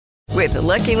With the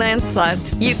Lucky Land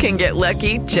Slots, you can get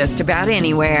lucky just about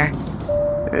anywhere.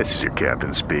 This is your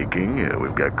captain speaking.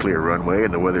 We've got clear runway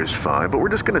and the weather's fine, but we're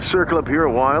just going to circle up here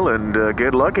a while and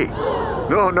get lucky.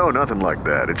 No, nothing like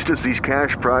that. It's just these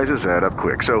cash prizes add up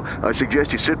quick. So I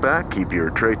suggest you sit back, keep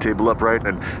your tray table upright,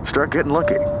 and start getting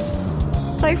lucky.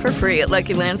 Play for free at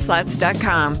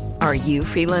LuckyLandSlots.com. Are you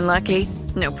feeling lucky?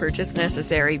 No purchase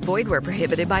necessary. Void where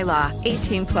prohibited by law.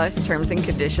 18 plus terms and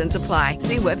conditions apply.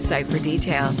 See website for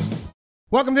details.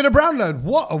 Welcome to the Brown Load.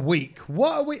 What a week.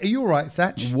 What a week. Are you all right,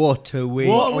 Satch? What a week.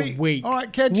 What a week. All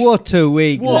right, Kedge. What a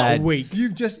week, What lads. a week.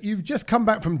 You've just come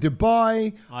back from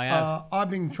Dubai. I have. I've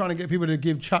been trying to get people to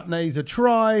give chutneys a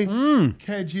try.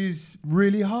 Kedge is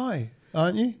really high,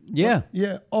 aren't you? Yeah.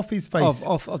 Yeah, off his face.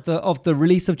 Of the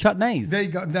release of chutneys. There you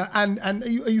go. Now, and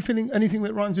are you feeling anything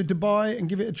that rhymes with Dubai and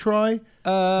give it a try?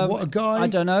 What a guy. I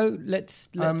don't know. Let's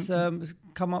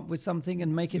come up with something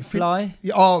and make it fly.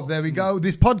 Yeah, oh, there we go.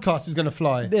 This podcast is going to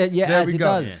fly. There we it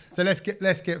go. does. So let's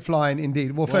get flying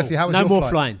indeed. Well, firstly, how was no your more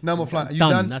flight? flying. No more flying. Are you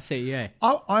Done. done? That's it. Yeah.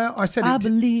 I said I it.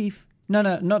 believe. No,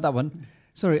 not that one.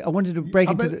 Sorry, I wanted to break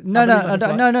I into bet- the. I believe I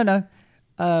can fly.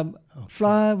 No.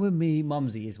 Fly with me,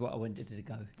 Mumsy is what I wanted to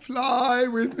go. Fly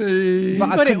with me. But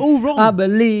You got it all wrong. I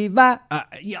believe that.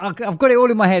 I've got it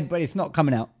all in my head, but it's not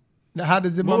coming out. Now, how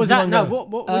does it? What was that? No,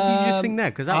 what did you just sing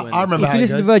there? Because that went. I remember. If how you it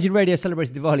listen to goes. Virgin Radio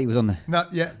Celebrated Diwali, it was on there.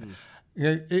 Not yet.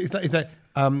 Yeah, it's like,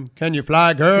 can you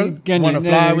fly, girl? Can Wanna you-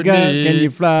 fly with girl, me? can you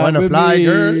fly Wanna with fly, me?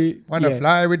 girl? Wanna Yeah.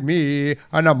 fly with me?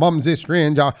 And a mumsy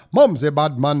stranger, mumsy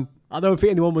bad man. I don't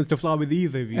think anyone wants to fly with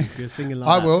either of you if you're singing like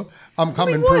I that. will. I'm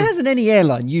coming Why through. hasn't any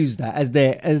airline used that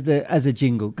as a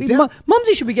jingle?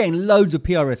 Mumsy should be getting loads of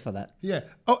PRS for that. Yeah.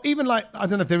 Oh, even like I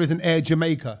don't know if there is an Air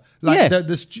Jamaica. Like Yeah.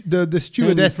 the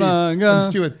stewardesses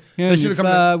and steward. They should have come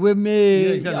fly in. with me. Yeah,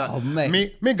 exactly. Oh,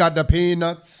 mate. Me got the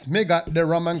peanuts. Me got the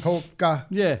rum and coca.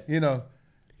 Yeah. You know.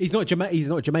 He's not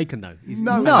Jamaican though.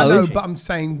 No, No. I know, but I'm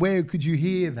saying, where could you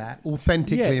hear that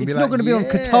authentically? Yeah, and be it's like, not going to be on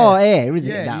yeah. Qatar Air, is it?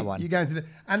 Yeah, That one. You're going to the,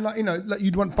 and like like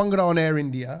you'd want Bhangra on Air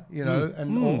India,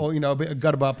 and or a bit of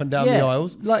Gudaba up and down the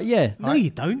aisles. Like yeah. No, you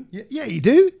don't. Yeah, you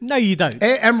do. No, you don't.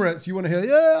 Air Emirates, you want to hear?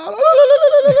 Yeah,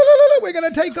 we're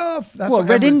going to take off. That's What,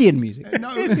 Red Emirates- Indian music?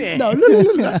 No,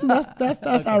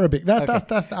 that's Arabic.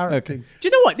 That's the Arabic thing. Do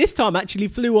you know what? This time I actually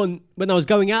flew on when I was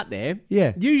going out there.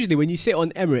 Yeah. Usually when you sit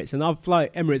on Emirates, and I fly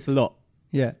Emirates a lot,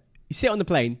 Yeah. you sit on the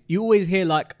plane, you always hear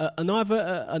like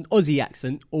either an Aussie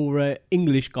accent or an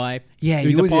English guy Yeah,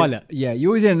 who's you a always hear- pilot. Yeah, you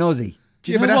always hear an Aussie.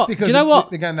 Do you know but that's what? because Do you know what?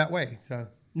 they're going that way. So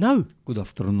No, Good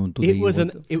afternoon. it was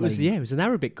an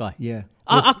Arabic guy. Yeah.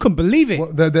 I couldn't believe it.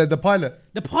 what, the pilot.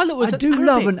 The pilot was I do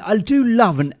Arabic.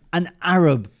 love an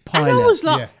Arab pilot. And I was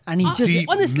like, Yeah. And he just Deep,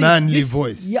 honestly, manly this-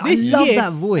 voice. Yeah, I this love year,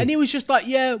 that voice. And he was just like,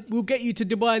 yeah, we'll get you to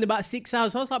Dubai in about 6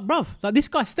 hours. I was like, bruv, like this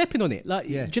guy's stepping on it. Like,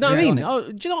 Yeah. do you know what I Yeah.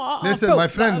 mean? Do you know? I Listen, felt my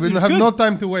friend, like we it was have good. no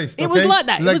time to waste. It was okay? like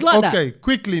that. It was like that. Okay,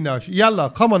 quickly now.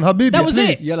 Yalla, come on, Habibi. That was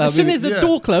please. it. Yalla, As soon Habibi. as the Yeah.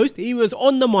 door closed, he was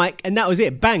on the mic, and that was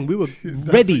it. Bang, we were That's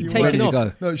ready, what you taking ready to off.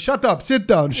 go. No, shut up, sit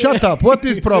down, shut up. What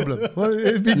is problem? Well,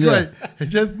 it'd be great.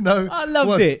 Just no. I loved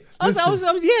what? it. I was,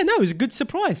 Listen, it was a good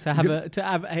surprise to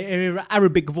have a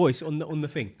Arabic voice on the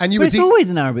thing. and you But would it's think, always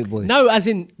an Arabic voice. No, as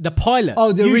in the pilot.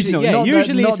 Oh, the Usually, original, Yeah, not the-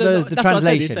 usually not it's a, the that's what I said,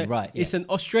 translation, it's a- right, yeah. It's an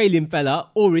Australian fella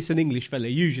or it's an English fella.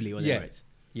 Usually on Yeah. Emirates.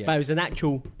 Yeah. But it was an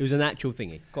actual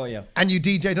thingy. Got you. and you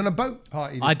DJ'd on a boat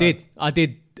party. this I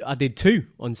time. did two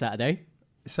on Saturday.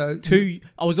 So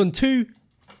I was on two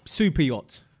super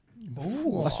yachts.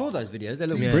 I saw those videos. They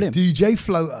look Yeah. brilliant. DJ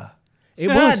floater. It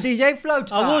was. DJ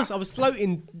Floater. I was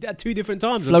floating at two different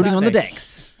times. floating on the Saturday.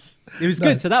 decks. It was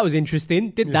good, so that was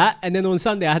interesting. Did that, and then on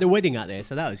Sunday I had a wedding out there,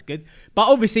 so that was good. But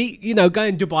obviously,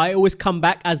 going to Dubai, I always come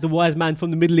back as the wise man from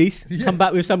the Middle East. Yeah. Come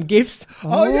back with some gifts.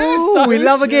 Oh, yes, Oh, we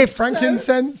love a gift.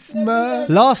 Frankincense, myrrh.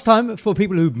 Last time, for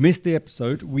people who missed the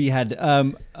episode, we had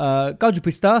Gaju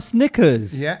Pista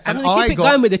Snickers. Yeah, So I'm and going to I keep it got.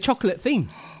 going with the chocolate theme.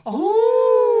 Ooh.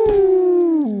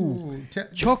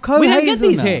 Choco We don't get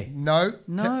these hazelnut. here. No,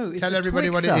 No, it's tell a everybody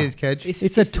what it Twixer. is, Kedge.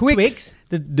 It's a Twix.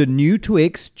 The new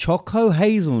Twix Choco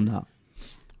Hazelnut.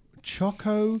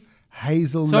 Choco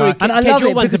hazelnut. Sorry, And I Kedge, love your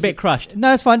it one's a because- bit crushed.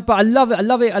 No, it's fine, but I love it. I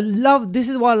love it. This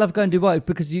is why I love going to Dubai,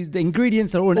 because the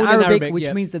ingredients are all in All in Arabic, Arabic, which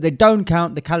yeah. means that they don't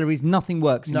count the calories. Nothing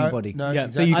works in No, your body. no, Yeah,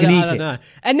 So you I can don't- eat I don't it. know.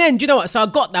 And then, do you know what? So I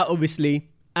got that, obviously,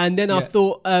 and then I Yeah.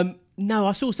 thought, no,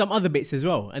 I saw some other bits as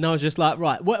well, and I was just like,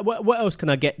 right, what else can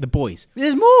I get the boys?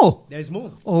 There's more. There's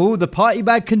more. Oh, the party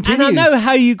bag continues. And I know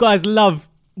how you guys love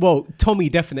Well, Tommy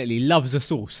definitely loves the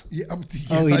sauce. Yeah, yes,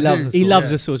 Oh, he I loves do. it. He loves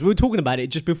Yeah. the sauce. We were talking about it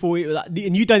just before,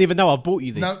 and you don't even know I bought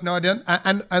you this. No, I didn't.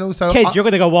 And also, Kid, you're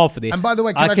going to go wild for this. And by the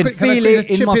way, I can can I feel quickly it just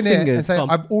in chip my in here and fingers. say Come.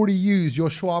 I've already used your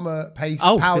shawarma paste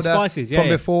Oh, the powder spices, yeah, from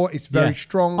yeah. before. It's very Yeah.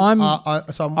 strong.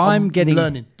 So I'm I'm getting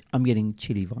learning. I'm getting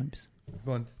chili vibes.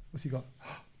 Go on. What's he got?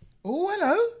 Oh,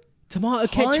 hello. Tomato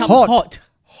ketchup Hot. hot.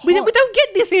 We don't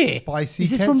get this here. Spicy Is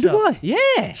this ketchup. from Dubai?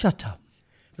 Yeah. Shut up.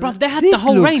 Bruv, they had This the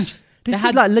whole looks- range. This They is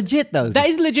had, like legit though. that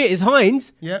is legit. It's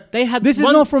Heinz. Yep. They had This is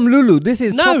one, not from Lulu. This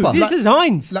is No, proper. this is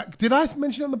Heinz. Like, did I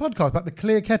mention on the podcast about the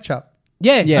clear ketchup?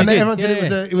 Yeah, Yeah. And I then did. everyone said Yeah, it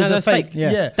was yeah. a it was No, a that's fake.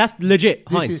 Yeah. Yeah. That's legit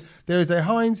This Heinz. there is a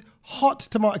Heinz hot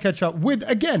tomato ketchup with,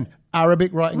 again,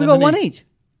 Arabic writing we got one underneath. each.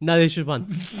 No, there's just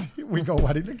one. We got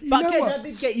one. Look, you But know Kej, what? I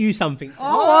did get you something.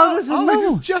 Oh, no. this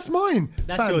is just mine.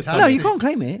 That's yours, Fantastic. No, you can't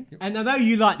claim it. And I know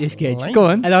you like this, Kej. Go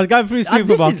on. And I was going through the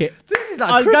supermarket. This is like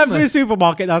I was going through the Christmas.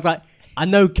 supermarket and I was like, I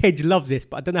know Kej loves this,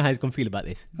 but I don't know how he's going to feel about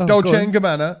this. Oh, Dolce go on. and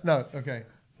Gabbana. No, okay.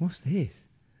 What's this?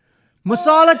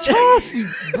 Masala chassi.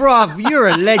 Bruv, you're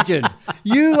a legend.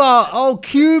 You are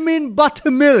cumin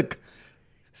buttermilk.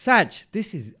 Sach,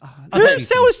 this is... Who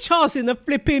sells chas in the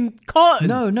flipping carton?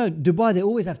 No, Dubai, they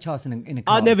always have chas in a I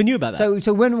carton. never knew about that.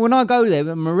 So when I go there,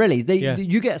 at Morelli's, Yeah.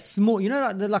 you get a small, you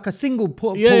know, like a single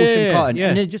portion yeah, carton, yeah.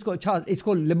 and they just got chas. It's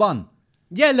called Liban.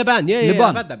 Yeah, Leban. Yeah, Leban.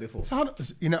 I've had that before. So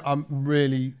I'm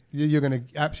really... You're going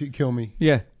to absolutely kill me.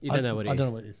 Yeah. You don't know what it is. I don't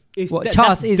know what it is. It's, What, that- chas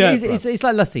that's is dirt, it's, bruv. it's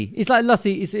like lassi. It's like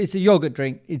lassi. It's a yogurt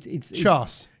drink. It's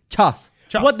Chas. chas.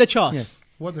 Chas. What the chas? Yeah.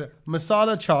 What the...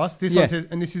 Masala chas. This Yeah. one says...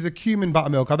 And this is a cumin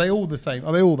buttermilk. Are they all the same?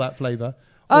 Are they all that flavour?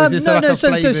 Or is this No. like a So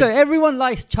flavoured- everyone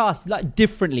likes chas like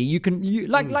differently. You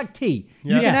like tea. Yeah.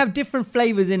 You can Yeah. have different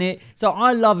flavors in it. So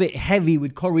I love it heavy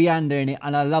with coriander in it,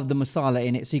 and I love the masala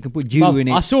in it. So you can put jiru Bruv, in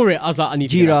it. I saw it. I was like, I need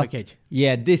to get that for Jira. Kej.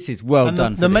 Yeah, this is well And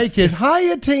done. the make is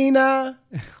Hayatina.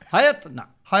 Hayat.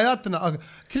 Hayatana.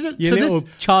 Okay. You So little this,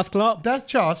 chas Clark. that's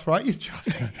chas, right? It's chas.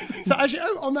 So actually,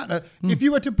 on that note, if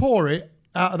you were to pour it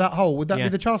out of that hole, would that Yeah. be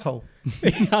the chas hole?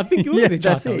 I think you Yeah, would be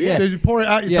that's chas. it, Yeah. So you pour it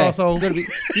out your chas hole. You got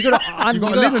You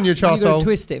got a lid on your char You got hole. to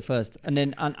twist it first, and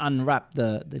then unwrap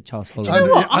the char hole. You know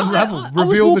what? Unravel. I was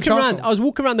Reveal the walking around. char I was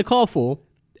walking around the Carrefour,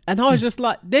 and I was just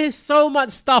like, "There's so much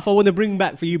stuff I want to bring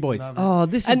back for you boys." Oh,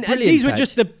 this is and brilliant. these were Saj.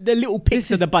 just the little picks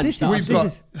This of the is- bunch. this is- that I've We've seen.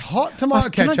 got hot tomato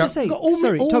Can I ketchup. just say, Got all,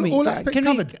 sorry, all, Tommy, all aspects can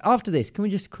covered. we, after this, can we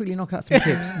just quickly knock out some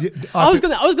chips? I was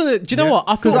gonna. Do you know Yeah. what?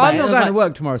 I thought 'Cause about I'm it. not I was going to like-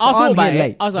 work tomorrow, so I thought I'm about here it.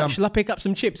 late. I was like, shall I pick up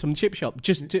some chips from the chip shop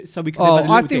so we can? Oh, have a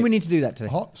I little think dip? we need to do that today.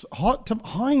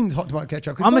 Heinz hot tomato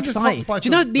ketchup. 'Cause I'm it's not just hot, excited. spicy,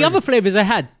 Do you know the or other flavors they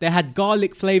had? They had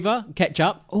garlic flavor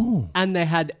ketchup. Oh. And they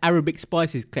had Arabic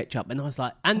spices ketchup, and I was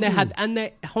like, and they had, and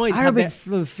they Heinz Arabic had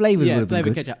their, flavors yeah, would have been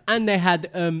flavor good. ketchup, and they had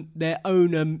their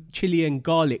own chili and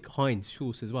garlic Heinz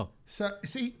sauce as well. So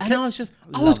see, And I was just,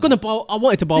 I was gonna bowl. I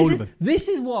wanted to bowl This them. is, this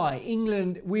is why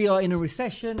England, we are in a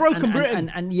recession. Broken and, Britain.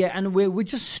 And we're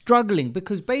just struggling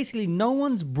because basically no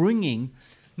one's bringing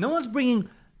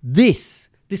this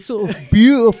sort of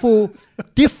beautiful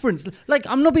difference. Like,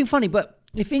 I'm not being funny, but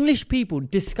if English people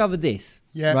discover this,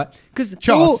 Yeah. right? Because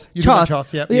Chas. You do like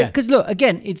chas, yeah. yeah. Because look,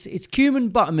 again, it's cumin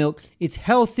buttermilk. It's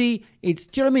healthy. It's,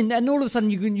 do you know what I mean? And all of a sudden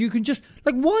you can just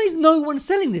like, why is no one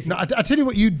selling this? no, I tell you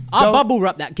what, you I don't. bubble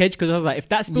wrap that Kedge because I was like, if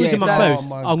that spills Yeah, in my that- clothes, Oh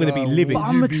my I'm gonna be God. living. But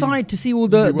I'm You'd be- excited to see all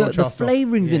you'd the be well the chuffed off.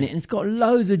 flavorings in Yeah. it. And it's got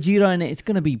loads of Jira in it. It's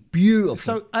going to be beautiful.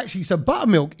 So actually, so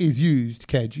buttermilk is used,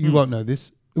 Kedge. You won't know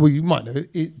this. Well, you might know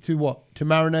it to what? To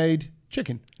marinade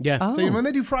chicken. Yeah. Oh. So when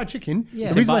they do fried chicken, Yeah.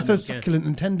 the reason why it's so Buttermilk, yeah. succulent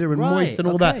and tender and Right, moist and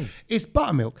all okay. that, it's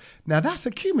buttermilk. Now that's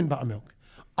a cumin buttermilk.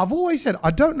 I've always said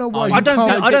I don't know why you I don't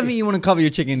can't. think you want to cover your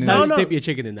chicken in Don't that. dip your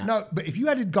chicken in that. No, but if you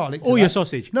added garlic, to Or your that-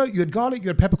 sausage. No, you had garlic, you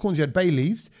had peppercorns, you had bay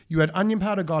leaves, you had onion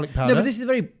powder, garlic powder. No, but this is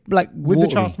very like with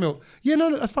watery. the chas milk. Yeah,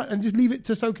 no, that's fine. And just leave it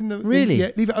to soak in the. Really?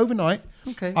 Yeah, leave it overnight.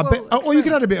 Okay, I well, bet. that's Or you fair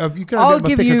can add a bit of. You can add a I'll bit of a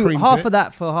give thicker you cream to half it. of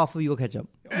that for half of your ketchup.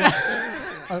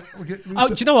 Okay, Oh,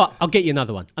 do you know what? I'll get you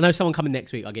another one. I know someone coming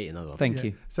next week. I'll get you another one. Thank yeah.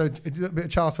 you. So a little bit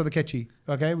of chas for the ketchy.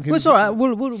 Okay, we can. Well, it's all right.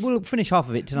 We'll finish half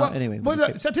of it tonight Well, anyway. well, with the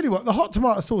look, chips. so I tell you what, the hot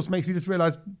tomato sauce makes me just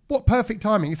realise what perfect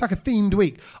timing. It's like a themed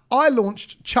week. I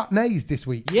launched chutneys this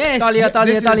week. Yes. Italia.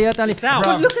 Bruv.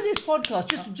 But look at this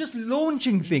podcast, just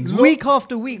launching things Look- week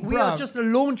after week. We are Bruv. just a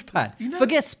launch pad. You know-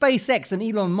 Forget SpaceX and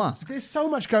Elon Musk. There's so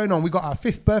much going on. We got our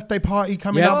 5th birthday party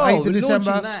coming Yeah. up, Oh, 8th of we're December.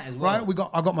 launching that as well. Right?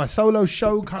 I got my solo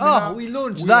show coming Oh, up. we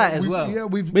launched that as well. Yeah,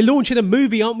 we've. We're launching a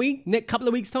movie, aren't we? Next couple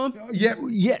of weeks' time. Yeah,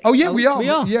 Yeah. Oh, yeah, we are. we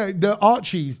are. Yeah, the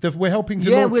Archies. We're helping to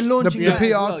Yeah, launch we're launching the that as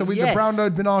PR. well, So the yes. Brown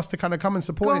Road been asked to kind of come and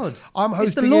support God. it. I'm It's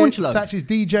the hosting launch it. load. Satch is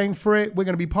DJing for it. We're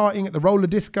going to be partying at the Roller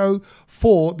Disco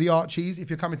for the Archies. If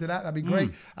you're coming to that, that'd be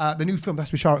great. the new film.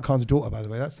 That's with Shah Rukh Khan's daughter, by the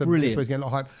way. That's Brilliant. supposed to get a lot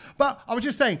of hype. But I was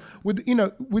just saying, with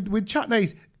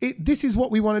chutneys, this is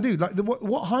what we want to do. Like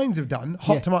what Heinz have done,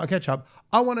 hot tomato ketchup.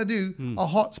 I want to do a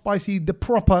hot, spicy, the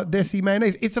proper desi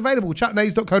mayonnaise. It's available.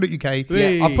 Chutneys.co.uk.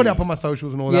 Yeah. I'll put it up on my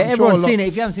socials and all Yeah, that. I'm everyone's sure seen it.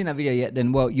 If you haven't seen that video yet,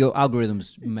 then your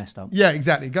algorithm's messed up. Yeah,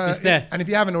 exactly. It's there. And if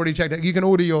you haven't already checked it, you can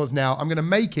order yours now. I'm going to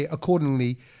make it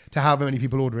accordingly to however many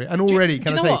people order it. And already, do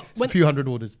can you I know say, what? it's a few hundred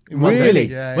orders in one Really?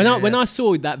 day. Yeah, When I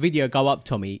saw that video go up,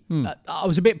 Tommy, I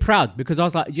was a bit proud because I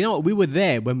was like, you know what? We were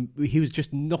there when he was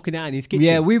just knocking out in his kitchen.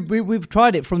 Yeah, we've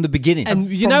tried it from the beginning. and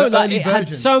you From know, the like early it had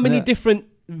version. so many Yeah. different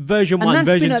version And 1,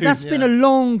 version 2. that's been a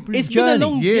long It's journey. been a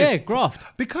long Years. graft.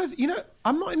 Because,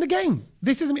 I'm not in the game.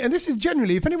 This isn't me. And this is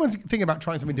generally, if anyone's thinking about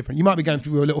trying something different, you might be going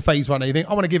through a little phase right now. You think,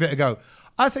 I want to give it a go.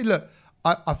 I say, look,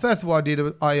 I first of all,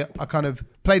 I kind of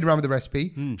played around with the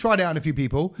recipe, tried it out on a few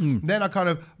people. Then I kind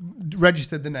of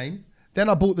registered the name. Then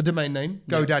I bought the domain name,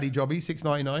 GoDaddy Jobby,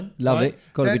 $6.99. Love right? it.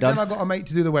 Gotta be done. Then I got a mate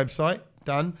to do the website.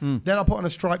 Done. Then I put on a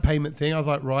Stripe payment thing. I was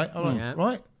like, right. Yeah.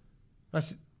 Right.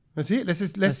 That's it. Let's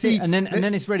That's see. it. And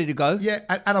then it's ready to go. Yeah,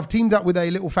 and I've teamed up with a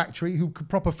little factory who could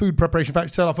proper food preparation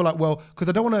factory. So I feel like, well, because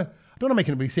I don't want to make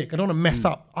anybody sick. I don't want to mess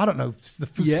up. I don't know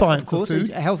the science of course. of food,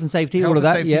 It's health and safety, health all of and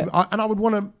that. safety. Yeah. And I would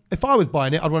want to, if I was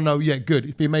buying it, I'd want to know, yeah, good.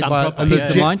 It's been made Done by a properly, legit.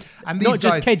 Peace of mind. And these Not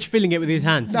just guys, Kedge filling it with his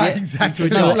hands. no, Yeah. exactly.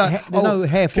 There's no- Like, there's no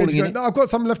hair Kedge falling in going, it. No, I've got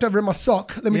some left over in my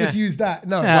sock. Let me Yeah. just use that.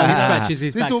 No, Ah. He right, scratches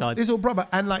his this backside. all proper.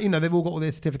 And they've all got all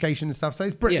their certification and stuff. So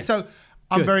it's brilliant. Yeah. So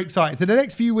I'm Good. very excited. For the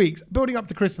next few weeks, building up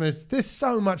to Christmas, there's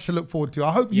so much to look forward to.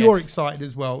 I hope Yes. you're excited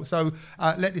as well. So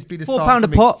let this be the £4 start. a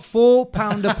pot.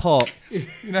 £4 a pot. You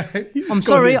know, I'm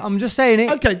sorry. I'm just saying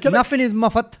it. Okay, can I- Nothing is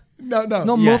muffed. no. It's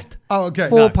not Yeah. muffed. Oh, okay.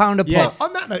 £4 a pot. Yes.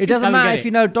 On that note, it doesn't Have a matter get if it.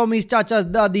 you know Tommy's, Chacha's,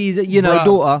 Daddy's, Bruv.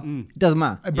 daughter. It doesn't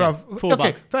matter. Bruv. £4.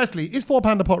 Okay, firstly, is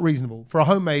 £4 a pot reasonable for a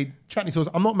homemade chutney sauce?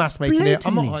 I'm not mass making it.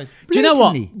 I'm not Blatantly. high. Do you know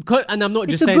what? Blatantly. And I'm not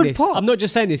It's just a saying good this. pot. I'm not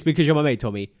just saying this because you're my mate,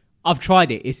 Tommy. I've tried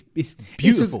it. It's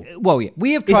beautiful. Well, yeah,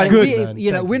 we have tried good, it. man.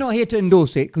 We're Thank not here to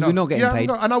endorse it because we're not getting Yeah, paid.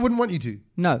 no, and I wouldn't want you to.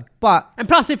 No, but And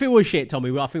plus, if it was shit,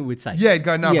 Tommy, I think we'd say. Yeah,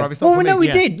 go no, yeah. bruv. It's not Well, for no, me. we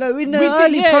Yeah. did. Like, in the We did,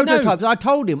 early yeah, no. prototypes, I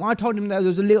told him that there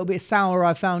was a little bit sour.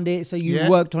 I found it, so you Yeah,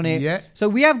 worked on it. yeah. So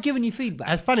we have given you feedback.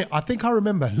 It's funny. I think I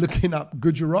remember looking up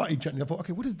Gujarati chutney. I thought,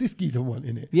 okay, what does this geezer want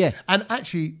in it? Yeah. And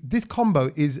actually, this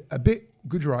combo is a bit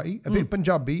Gujarati, a bit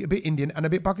Punjabi, a bit Indian, and a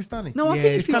bit Pakistani. No, I Yeah,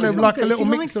 think it's if you kind just of like like a little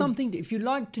if you mix like of- something, if you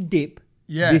like to dip,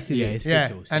 Yeah, this is Yeah, it. it's yeah,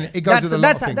 good sauce, and yeah. it goes with a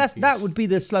lot of things. That would be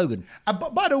the slogan.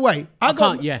 But by the way, I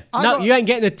can't. Yeah. I No, got- you ain't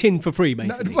getting a tin for free, no,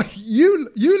 basically.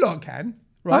 you lot can,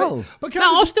 right? Oh. But can No,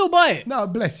 I I'll just- still buy it. No,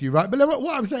 bless you, right? But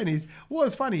what I'm saying is,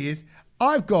 what's funny is,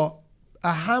 I've got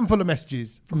a handful of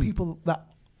messages from people that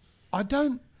I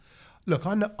don't. Look,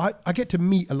 I know I get to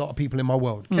meet a lot of people in my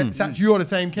world. Satch, you're the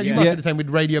same. Ken, you Yeah. must Yeah. be the same with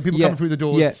radio. People Yeah. coming through the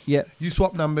doors. Yeah, yeah. You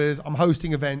swap numbers. I'm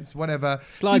hosting events, whatever.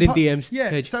 Slide in So DMs. Yeah.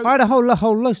 Kedge. So I had a whole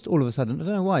host all of a sudden. I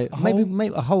don't know why. Maybe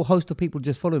whole- a whole host of people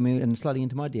just following me and sliding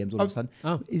into my DMs all of a sudden.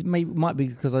 Oh. It might be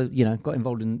because I got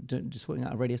involved in just sorting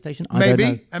out a radio station. I don't know.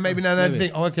 maybe, and maybe now they Maybe.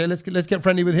 think, oh, okay, let's get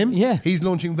friendly with him. Yeah. He's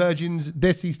launching Virgin's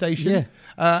Desi station.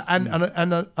 Yeah.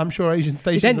 And I'm sure Asian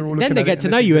stations Then, are all looking then they at get it to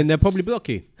and know listening you to it. and they'll probably block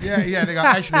you. Yeah, they go,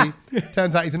 actually,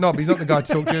 turns out he's a knob. He's not the guy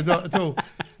to talk to at all.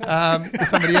 It's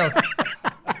somebody else.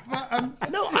 But,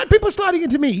 no, I had people sliding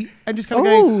into me and just kind of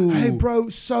Ooh. going, hey, bro,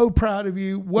 so proud of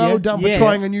you. Well Yeah. done for Yes.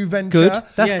 trying a new venture. Good.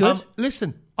 That's Yes. good.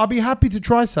 Listen, I'll be happy to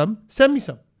try some. Send me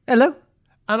some. Hello.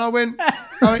 And I went,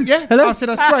 yeah. Hello? I said,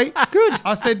 that's great. Good.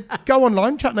 I said, go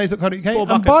online, chutneys.co.uk, and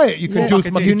buckets. buy it. You can Yeah. juice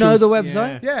Bucket my You know juice. the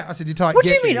website. Yeah, I said, you type. What do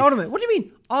get you mean? me. Hold on a minute. What do you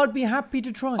mean? I'd be happy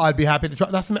to try. I'd be happy to try.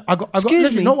 I got. Excuse literally,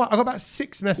 me? you know what? I got about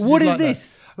 6 messages. What is like that.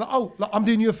 this? Like, I'm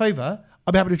doing you a favor.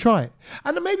 I'll be happy to try it.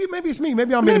 And then maybe it's me.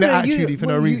 Maybe I'm being a bit attitudey for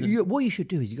no reason. What you should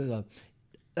do is you go.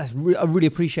 I really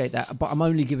appreciate that, but I'm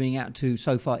only giving out to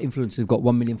so far influencers who've got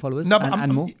 1 million followers No, but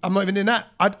and more. I'm not even in that.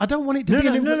 I don't want it to No, be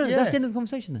an no, influ- yeah. that's the end of the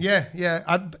conversation then.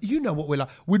 Yeah. You know what we're like.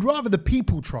 We'd rather the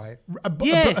people try it.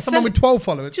 Yeah, Someone sell- with 12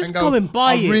 followers just and go and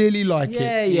buy I it. really like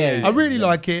Yeah, it. yeah. I really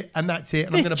like it, and that's it.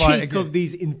 And I'm The going to buy it cheek again. of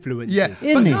these influencers. Yeah,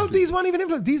 Isn't but it? no, these weren't even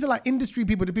influencers. These are like industry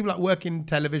people, the people that work in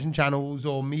television channels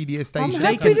or media stations.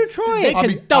 happy to try it. They I'll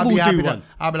can be double happy do to- one.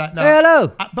 I'll be like, no. Hey,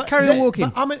 hello. But Carry on walking.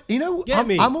 But Get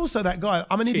me. I'm also that guy.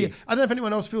 I'm an idiot. Cheers. I don't know if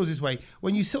anyone else feels this way.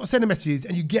 When you sort of send a messages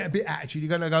and you get a bit attitude,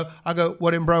 you're going to go,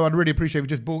 well then, bro, I'd really appreciate if you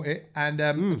just bought it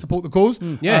and support the cause.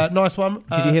 Yeah. Nice one.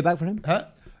 Did you hear back from him? Huh?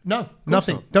 No,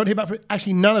 nothing. not. Don't hear back from it.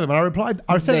 Actually, none of them. And I replied.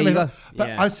 I sent There them you later. go. But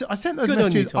Yeah. I sent those Good on you,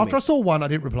 messages. Tommy. After I saw one, I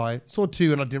didn't reply. Saw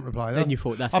two and I didn't reply. Then you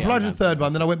thought, that's I it, replied I'm to the done. third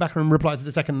one. Then I went back and replied to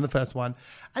the second and the first one.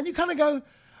 And you kind of go,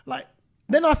 like,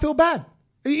 then I feel bad.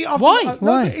 Why? No,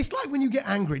 Why? but it's like when you get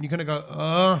angry and you're going to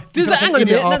go, Does you kinda hang think on a in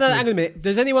it minute. No, afterwards. hang on a minute.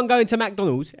 Does anyone go into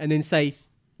McDonald's and then say,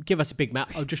 give us a Big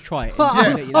Mac. I'll just try it.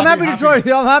 I'm You know. happy to try.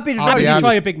 I'm happy to I'll try. be You happy.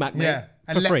 try a Big Mac, mate, Yeah.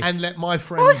 for free. And let my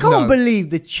friends I can't know. believe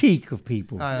the cheek of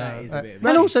people. That is a bit of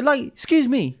And also, like, excuse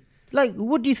me, like,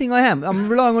 what do you think I am? I'm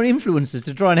relying on influencers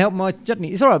to try and help my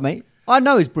chutney. It's all right, mate. I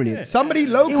know it's brilliant. Somebody It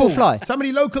will local, fly.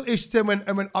 somebody local-ish said when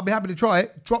I'll be happy to try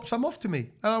it. Drop some off to me,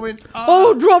 and I went.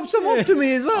 Oh, drop some off to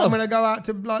me as well. I'm going to go out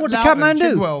to like What, to Loughton,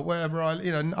 Kathmandu? Chigwell, wherever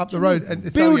up the road, and so,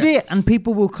 Build yeah. it and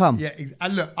people will come. Yeah,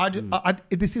 and look,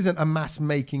 this isn't a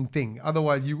mass-making thing.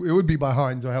 Otherwise, it would be by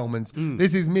Heinz or Hellman's.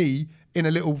 This is me in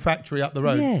a little factory up the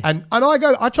road, Yeah. and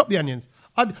I chop the onions.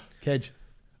 I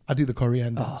do the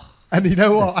coriander, and you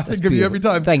know what? I think of you every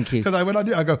time. Thank you. Because when I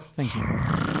do, I go. Thank you.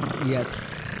 Yeah.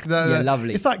 Yeah,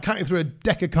 lovely. It's like cutting through a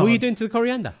deck of cards. What are you doing to the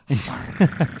coriander?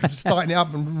 Just starting it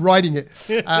up and riding it.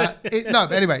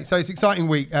 Anyway, so it's an exciting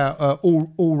week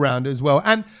all round as well.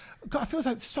 And God, it feels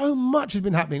like so much has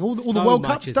been happening. All the So World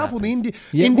much Cup has stuff, all the India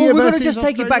Yeah, India well, we're going versus to just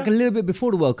take it back a Australia. little bit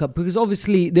before the World Cup because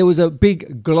obviously there was a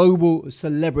big global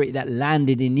celebrity that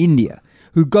landed in India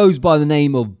who goes by the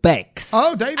name of Bex.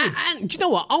 Oh, David. And do you know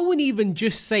what? I wouldn't even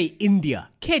just say India.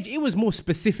 Kedge, it was more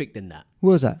specific than that.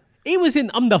 What was that? It was in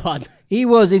Ahmedabad. He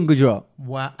was in Gujarat.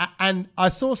 Wow. And I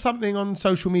saw something on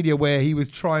social media where he was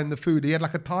trying the food. He had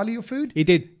like a thali of food. He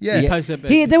did. Yeah. He posted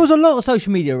There was a lot of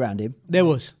social media around him. There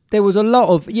was. There was a lot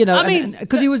of, I mean,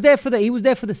 because he was there for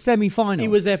the semi-final. He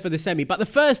was there for the semi. But the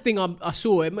first thing I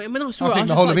saw, when I saw I it, think was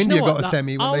the whole just of like, India you know got what? a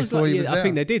semi when I they was saw he was I there.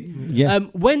 think they did. Yeah.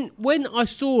 When I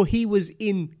saw he was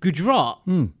in Gujarat,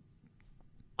 do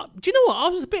you know what? I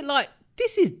was a bit like,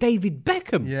 this is David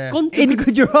Beckham. Yeah. Gone to in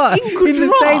Gujarat, In Gujarat. in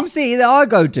the same city that I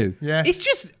go to. Yeah. It's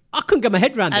just, I couldn't get my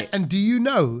head around it. And do you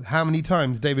know how many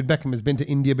times David Beckham has been to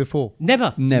India before?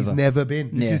 Never. Never. He's never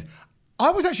been. Yeah. I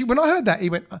was actually, when I heard that,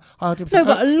 he went, No, but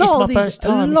a lot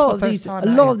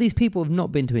lot of these people have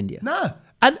not been to India. No.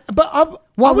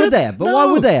 Why would they have? But why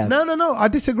would they have? No. I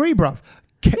disagree, bruv.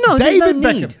 No, there's no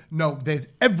Beckham. need. No, there's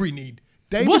every need.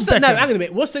 David What's Beckham. the, no, hang on a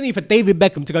minute. What's the need for David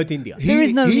Beckham to go to India? There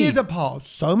is no he need. is a part of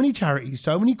so many charities,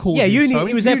 so many causes. Yeah, so he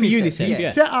many was there for UNICEF, He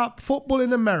yeah. set up football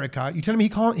in America. You telling me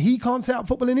he can't set up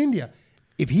football in India?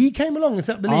 If he came along and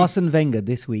set up the league, Arsene Wenger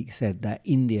this week said that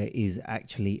India is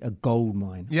actually a gold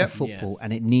mine Yep. of football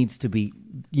and it needs to be,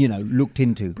 looked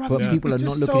into. Bruv, but yeah. people are There's not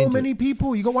just looking so into many it.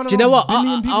 people. You got one. Do you know what?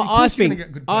 Billion people. Of I course you're gonna think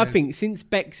get good I players. think since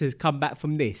Bex has come back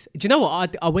from this, do you know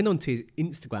what? I went onto his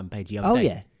Instagram page the other Oh, day.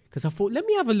 yeah. Because I thought, let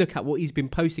me have a look at what he's been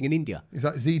posting in India. Is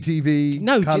that ZTV?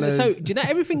 No, Colours? do you know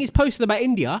everything he's posted about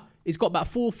India? It's got about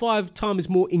 4 or 5 times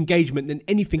more engagement than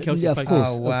anything else Yeah, he's of posted. course,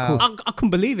 Oh, of wow. course. I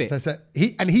couldn't believe it. That's it.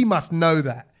 He must know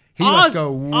that. He must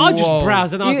go. Whoa. I just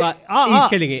browsed and I was Yeah, like, he's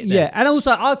killing it. there. Yeah, and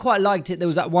also I quite liked it. There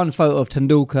was that one photo of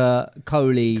Tendulkar,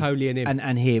 Kohli, and him.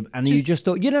 and him, and you just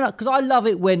thought, because I love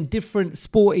it when different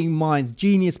sporting minds,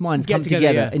 genius minds, Get come together,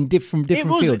 together yeah. in different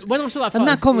was- fields. when I saw that and photo,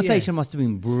 that conversation yeah. must have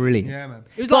been brilliant. Yeah, man.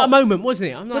 It was like a moment,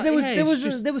 wasn't it? I'm But like, there was yeah, there it's was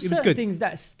just- there was it was certain good. things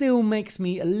that still makes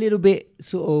me a little bit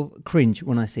sort of cringe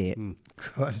when I see it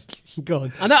God. Go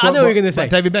on. I know what you're going to say.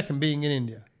 David Beckham being in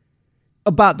India.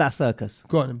 about that circus.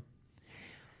 Go on.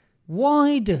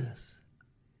 Why does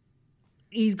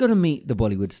he's going to meet the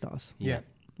Bollywood stars? Yeah.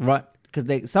 Right, because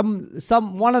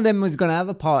one of them was going to have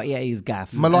a party at his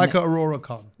gaff. Malika Aurora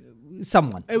Khan.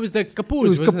 Someone. It was the Kapoors. It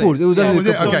was wasn't Kapoors. It was yeah, only Was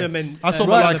it? Kapoor. Okay. Sonam and, I saw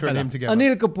Right. Malika and him together.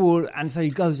 Anil Kapoor, and so he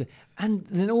goes, and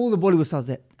then all the Bollywood stars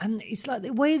there, and it's like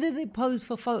the way that they pose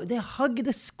for photo, they're hugging,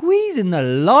 they're squeezing the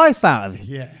life out of it.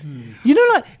 Yeah.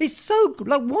 Like it's so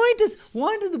like why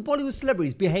do the Bollywood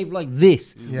celebrities behave like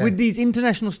this with these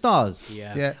international stars?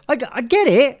 Yeah. Yeah. I get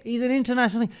it, he's an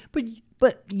international thing,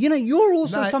 but you're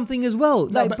also No, something as well.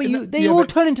 no, Like, but they yeah, all but-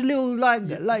 turn into little like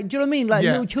do you know what I mean? Like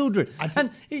Yeah. little children. I thi- And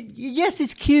yes,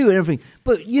 it's cute and everything,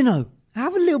 but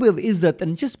have a little bit of izzat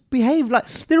and just behave like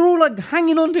they're all like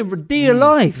hanging on to him for dear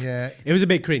life. Yeah. It was a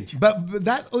bit cringe. But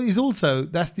that is also,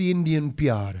 that's the Indian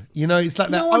PR. It's like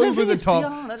that No, I don't over think the it's top, PR.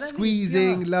 I don't think it's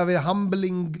squeezing, PR. loving,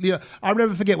 humbling. I'll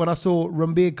never forget when I saw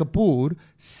Ranbir Kapoor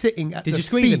sitting at Did the you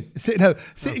squeeze feet.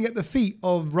 Sitting at the feet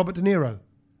of Robert De Niro.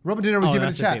 Robert De Niro was Oh, giving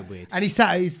a that's a chat, bit weird. and he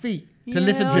sat at his feet to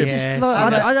listen to I him. just, Yes.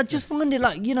 I just find it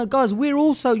like, guys, we're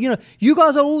also, you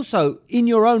guys are also in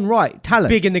your own right talent.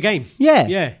 Big in the game. Yeah.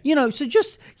 Yeah. So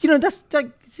just, that's like,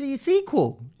 it's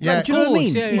equal. Yeah, Like, do you know what I of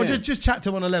mean? course, yeah, Or yeah. just chat to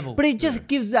him on a level. But it just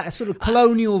gives that sort of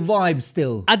colonial vibe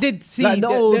still. I did see Like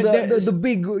the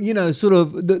big, sort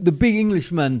of the big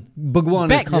Englishman Bhagwan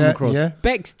has Bex. come Yeah, across. yeah.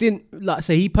 Bex didn't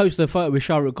so he posted a photo with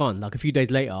Shah Rukh Khan like a few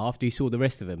days later after he saw the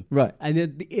rest of them. Right.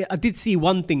 And I did see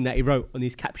one thing that he wrote on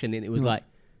his caption, and it was like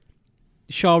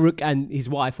Shah Rukh and his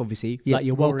wife, obviously, Yeah, like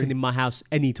you're Rory. welcome in my house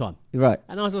anytime. Right.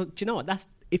 And I was like, do you know what?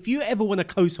 If you ever want to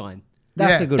co-sign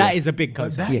That's a good That one. is a big But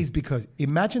concept. that is because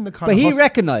imagine the kind But of he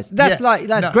recognised. That's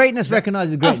No, greatness that-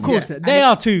 recognises greatness. Of course, Yeah. they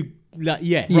are two.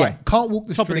 Yeah. Right. Can't walk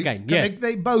the Top of the streets. game, yeah.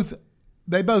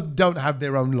 They both don't have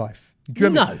their own life. Do you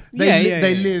know what I No. mean? Yeah,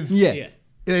 They yeah. live. Yeah.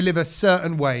 They live a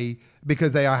certain way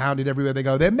because they are hounded everywhere they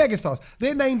go. They're megastars.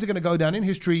 Their names are going to go down in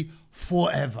history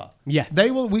forever. Yeah.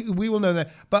 They will. We will know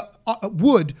that. But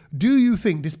do you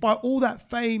think, despite all that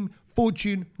fame,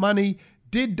 fortune, money,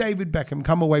 did David Beckham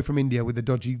come away from India with a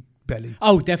dodgy belly?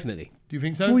 Oh, definitely. Do you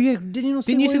think so? Well, yeah, didn't you not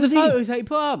see Didn't you what see he the was eating? photos that he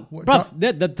put up? What,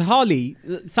 Bruv, the Harley,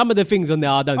 some of the things on there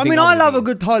I don't I think mean, I would love eat. a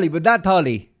good thali, but that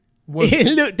thali It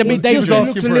looked, I mean, It they just was asking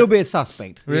looked a for little it. bit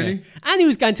suspect. Really? and he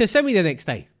was going to semi the next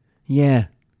day. Yeah.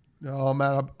 Oh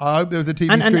man, I hope there was a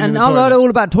TV And screen in and the I toilet. learned all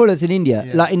about toilets in India,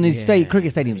 Yeah. like in the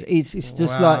cricket stadiums. It's just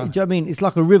Wow. like, do you know what I mean? It's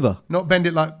like a river. Not bend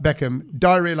it like Beckham,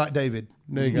 diarrhea like David.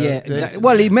 There you go. Yeah, There- exactly.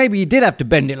 Well, maybe he did have to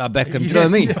bend it like Beckham. Do you know what I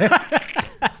mean?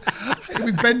 He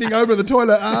was bending over the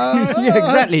toilet. Yeah,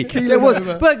 exactly. Keeling There was.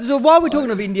 over. But so while we're talking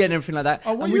of India and everything like that,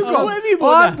 Oh, what and you we've got? What have you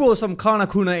brought I now? brought some kana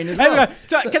kuna in as There we well. go.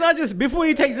 So, can I just, before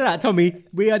he takes it out, Tommy,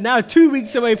 we are now 2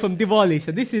 weeks away from Diwali.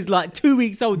 So this is like 2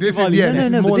 weeks old This is- Diwali. yeah, No,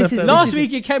 this no, is but more this left is over. Last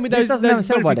week it came with This those doesn't have a those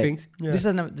sell by benefit date. things. Yeah. This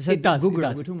doesn't have. This It does, it Gugra.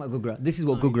 does. We're talking about Gugra. This is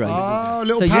what Gugra is. Oh,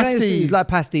 little so you know pasties. it's like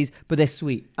pasties, but they're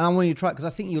sweet, and I want you to try it because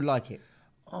I think you'll like it.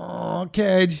 Oh,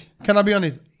 Kedge. Can I be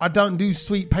honest? I don't do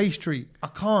sweet pastry. I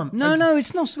can't. No,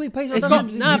 it's not sweet paste. I It's don't got,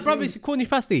 know. nah, bro, it's a Cornish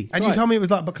pasty. And you told me it was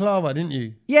like baklava, didn't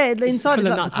you? Yeah, the inside full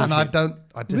is of like nuts. And potato.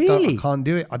 I just don't. Really? I can't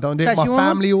do it. I don't do it. Saj, My you want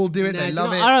family all do it. Nah, They do you love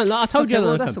know, it. I don't know. I told Okay, you I well,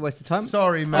 don't that's a come. waste of time.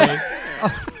 Sorry, mate.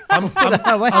 I'm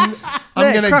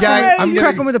Yeah, gonna crack gag. On, I'm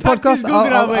crack gonna, on with the pack this podcast.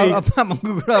 Gugra away. I'll pack my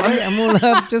Gugra away and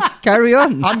we'll just carry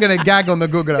on. I'm gonna gag on the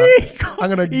gugra. I'm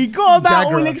gonna. He got about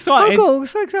gag all her. I excited. got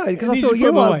so excited because And I you thought, just you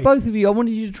know put 'em what, away. both of you, I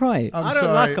wanted you to try it. I'm I don't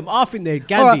sorry. like them. I think they're All right,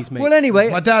 Gandhi's, mate. well, anyway,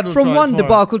 My dad will from try it one tomorrow.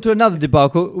 debacle to another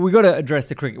debacle, we got to address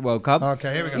the Cricket World Cup.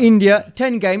 Okay, here we go. India,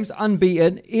 10 games,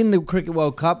 unbeaten in the Cricket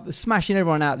World Cup, smashing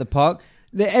everyone out of the park.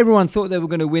 Everyone thought they were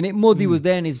going to win it. Modi was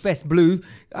there in his best blue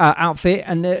outfit,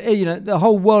 and the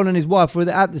whole world and his wife were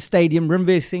at the stadium.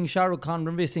 Ranveer Singh, Shah Rukh Khan,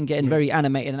 Ranveer Singh getting very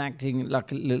animated and acting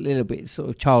like a little bit sort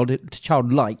of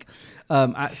childlike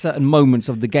at certain moments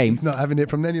of the game. He's not having it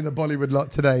from any of the Bollywood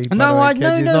lot today. by the No, way,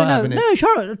 Kedge. He's not having it.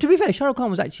 no. To be fair, Shah Rukh Khan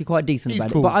was actually quite decent He's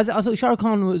about cool. it. But I thought Shah Rukh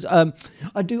Khan was.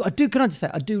 I do. Can I just say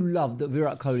I do love that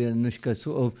Virat Kohli and Anushka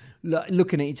sort of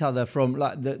looking at each other from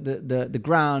like the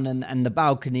ground and the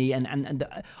balcony and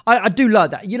I do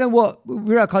like that. You know what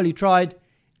Virat Kohli tried.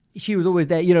 She was always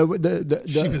there, you know.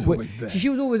 She was always there. She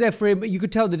was always there for him, but you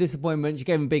could tell the disappointment. She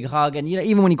gave him a big hug, and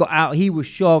even when he got out, he was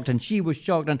shocked, and she was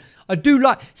shocked. And I do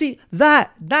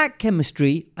that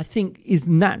chemistry. I think is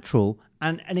natural,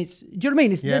 and it's. Do you know what I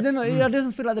mean? It's, Yeah. they're not, It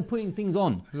doesn't feel like they're putting things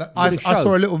on. I for the saw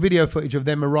show. a little video footage of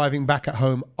them arriving back at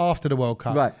home after the World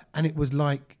Cup, Right. and it was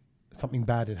like something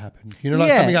bad had happened. You know, like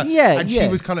Yeah, something. Like, yeah, and yeah. she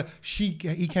was kind of he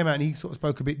came out and he sort of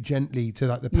spoke a bit gently to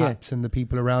like the Yeah. paps and the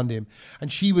people around him,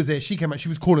 and she was there. She came out. She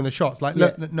was calling the shots. Like,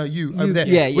 look, Yeah. no, you over there.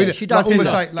 yeah, yeah, With it. she does Like, almost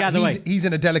do like Gather he's, way. he's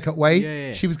in a delicate way. Yeah,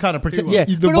 yeah. She was kind of protecting. Yeah,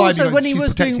 the but vibe also you when know, he she's was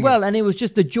protecting doing well, him. and it was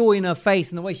just the joy in her face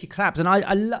and the way she claps, and I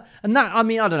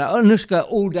mean, I don't know, Anushka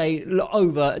all day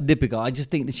over Deepika. I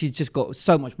just think that she's just got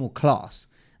so much more class.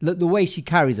 Look, the way she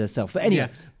carries herself. But anyway,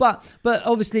 Yeah. but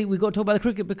obviously we got to talk about the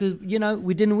cricket because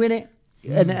we didn't win it.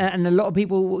 And a lot of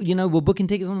people, were booking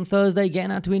tickets on Thursday,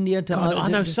 getting out to India. God, I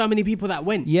know so many people that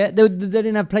went. Yeah, they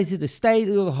didn't have places to stay.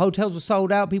 The hotels were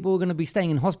sold out. People were going to be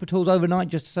staying in hospitals overnight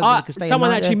just so they could stay.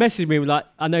 Someone a night actually there. messaged me like,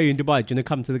 "I know you're in Dubai. Do you want to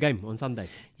come to the game on Sunday?"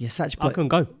 Yeah, such. I couldn't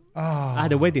go. I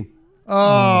had a wedding. Oh,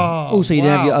 Also, you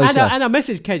didn't have your wow. own. And I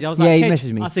messaged Kedge. I was Yeah, like, he Kedge,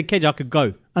 messaged me. I said, Kedge, I could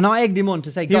go. And I egged him on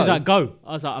to say He go. was like, go.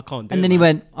 I was like, I can't do it. And then he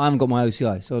man. went, I haven't got my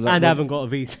OCI. So like, And I haven't got a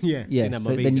visa. Yeah. yeah, didn't have so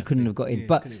my then you visa. couldn't have got in. Yeah,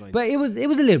 But couldn't have got in. but it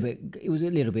was a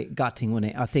little bit gutting,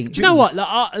 wasn't it? I think. Do you know what?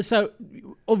 Like, so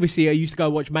obviously, I used to go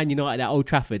watch Man United at Old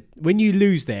Trafford. When you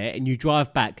lose there and you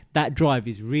drive back, that drive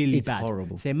is really It's bad.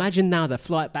 horrible. So imagine now the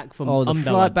flight back from Oh, the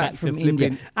Ahmedabad flight back from to India,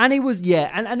 flipping. and it was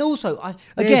and also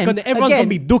Everyone's gonna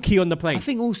be dookie on the plane. I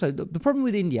think also the problem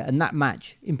with India and that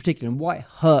match in particular, and why it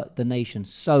hurt the nation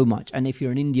so much, and if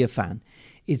you're an India fan,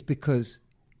 is because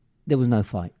there was no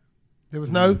fight. There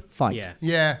was no. Fight. Yeah.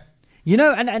 Yeah. You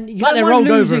know, and you Like don't they mind rolled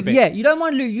over losing. a bit. Yeah, you don't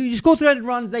mind losing. You score 300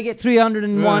 runs, they get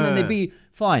 301, and Yeah. they'd be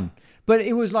fine. But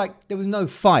it was like there was no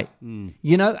fight, Mm.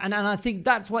 and I think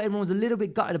that's why everyone was a little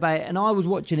bit gutted about it. And I was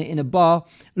watching it in a bar.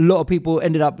 A lot of people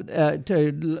ended up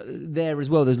there as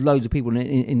well. There's loads of people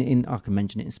in I can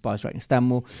mention it in Spice Rack in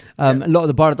Stanmore. A lot of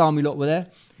the Bharat Army lot were there.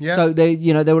 Yeah. So they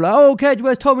were like, "Oh, Kedge,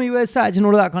 where's Tommy? Where's Saj?" and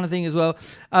all of that kind of thing as well.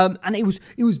 And it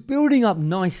was building up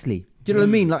nicely. Do you know what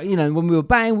I mean? Like when we were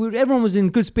banging, everyone was in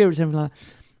good spirits and everything like that.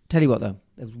 Tell you what though,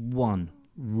 there was one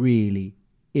really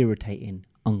irritating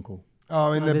uncle.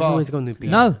 Oh, in the There's bar. always going to be.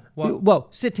 No, What? well,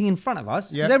 sitting in front of us,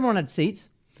 'cause Yep. everyone had seats,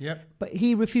 Yep. but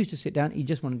he refused to sit down. He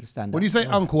just wanted to stand When up. you say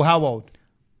uncle, how old?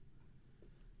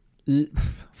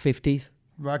 50s,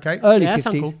 Okay. early Yeah, that's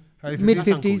 50s, uncle. Early 50s. mid That's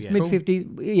uncle, 50s, yeah. mid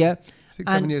 50s, yeah.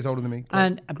 6-7 years older than me.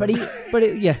 And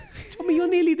yeah. Tommy, you're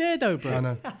nearly there though, bro. I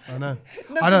know. I know.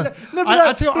 No, I know. no,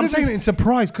 I tell you, I'm saying it in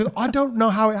surprise because I don't know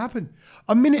how it happened.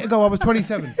 A minute ago, I was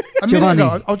 27. A Giovanni,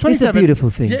 minute ago, I was it's a 27. beautiful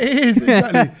thing. Yeah, it is.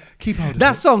 Exactly. Keep hold of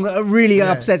That it. song really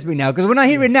Yeah. upsets me now because when I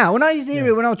hear it now, when I used to hear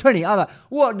it when I was 20, I was like,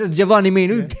 what does Giovanni mean?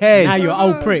 Who cares? Now you're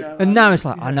old prick. And now it's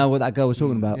like, I know what that girl was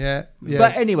talking about. Yeah. Yeah.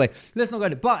 But anyway, let's not go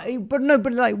there.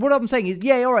 But like what I'm saying is,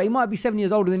 yeah, all right, he might be 7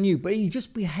 years older than you, but he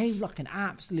just behaved like an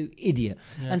absolute idiot.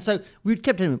 And so we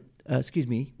kept him, excuse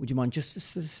me, would you mind just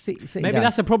sitting Maybe down?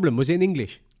 that's a problem. Was it in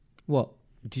English? What?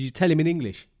 Did you tell him in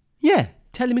English? Yeah.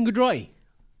 Tell him in Gujarati.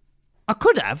 I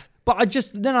could have, but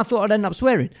then I thought I'd end up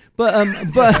swearing. But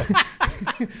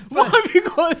Why have you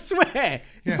got to swear?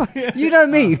 you know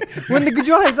me, when the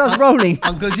Gujarati starts rolling,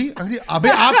 Uncle G, अबे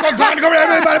आपका गान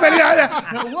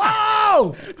कब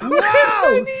Wow!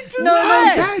 Wow!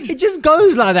 no, it just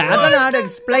goes like that. I don't know how to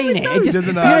explain it. It just, doesn't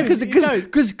you know. know,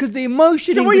 because the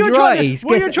emotion So in what you're Gujarati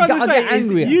trying to I say get is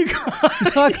angry. you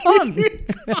can't, I can't.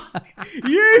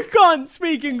 you can't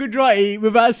speak in Gujarati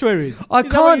without swearing. I Is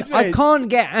that what can't. you're I saying? can't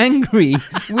get angry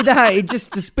without it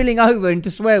just spilling over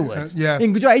into swear words. Yeah.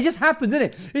 In Gujarati, it just happens,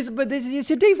 isn't it? It's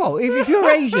a default. If you're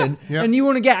Asian Yeah. and you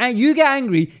want to you get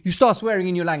angry, you start swearing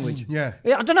in your language. Yeah.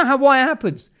 I don't know why it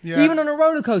happens. Yeah. Even on a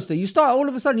roller coaster, all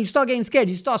of a sudden you start getting scared.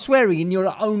 You start swearing in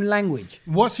your own language.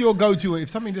 What's your go-to if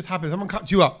something just happens? Someone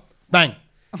cuts you up. Bang.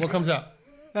 What comes out?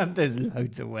 There's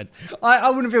loads of words. I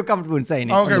wouldn't feel comfortable in saying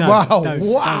it. Okay. No, wow. don't,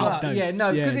 Wow. don't. Yeah, no,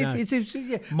 Yeah, because no. it's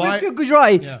yeah. My- If you're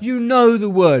Gujarati, Yeah. you know the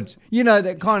words. You know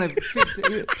that kind of fits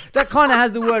it. That kind of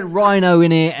has the word rhino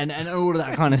in it and all of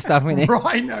that kind of stuff in it.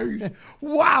 Rhinos.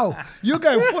 Wow. You're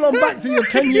going full on back to your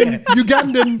Kenyan,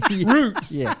 Ugandan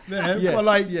roots. Yeah. There Yeah. For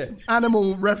like Yeah.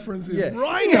 animal references. Yeah.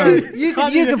 Rhinos. You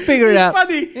can figure it out.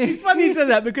 It's funny he says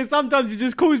that because sometimes he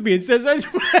just calls me and says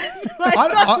those words.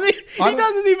 Like, he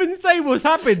doesn't even say what's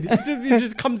happened. It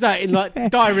just comes out in like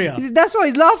diarrhea. That's why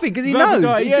he's laughing because he Verbal knows.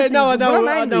 diarrhea. It Yeah, just- no, I know, when I'm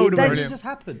I angry, know the that word. just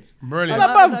happens. Brilliant. Like,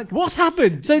 I- bruv, what's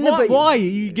happened? So, no, why, but- why are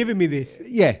you giving me this?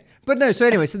 Yeah, but no. So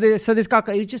anyway, so this guy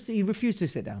he refused to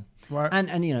sit down. Right.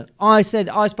 And you know, I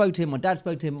spoke to him. My dad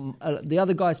spoke to him. The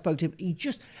other guy spoke to him.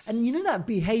 And you know that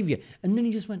behaviour. And then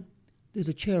he just went, "There's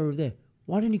a chair over there.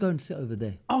 Why don't you go and sit over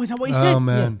there?" Oh, is that what he Oh, said?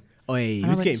 man. Oh, yeah, he And I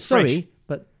was went, getting sorry, fresh.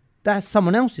 but that's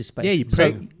someone else's space. Yeah, you so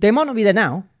prick. they might not be there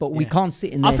now, but we Yeah. can't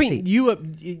sit in their I think seat. you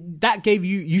that gave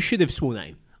you should have sworn at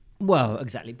him. Well,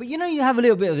 exactly. But you know, you have a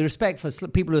little bit of respect for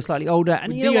people who are slightly older.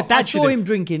 And you know Your what? dad I should saw have. him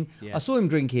drinking. Yeah. I saw him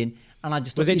drinking, and I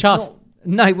just Was thought, it it's Charles? not-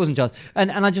 No, it wasn't Charles.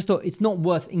 And I just thought it's not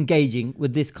worth engaging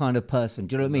with this kind of person.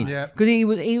 Do you know what I mean? Yeah. Because he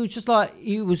was just like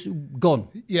he was gone.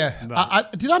 Yeah.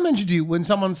 Did I mention to you when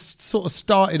someone sort of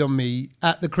started on me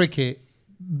at the cricket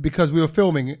because we were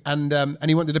filming and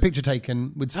he wanted a picture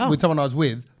taken with someone I was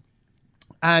with,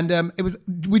 and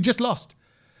we just lost.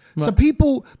 So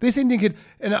people, this Indian kid,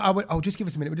 and I went, "Oh, just give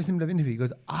us a minute. We're just in the middle of an interview." He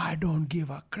goes, "I don't give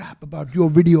a crap about your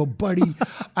video, buddy."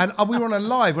 And we were on a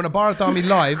live, on a Bharat Army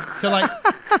live, so like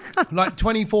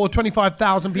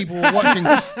 25,000 people were watching.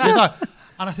 He's like,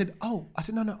 and I said, "Oh," I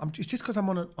said, "No, it's just because I'm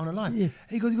on a live." Yeah.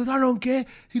 He goes, "I don't care."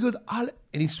 He goes, and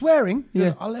he's swearing. He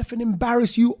goes, "I'll effing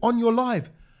embarrass you on your live."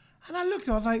 And I looked at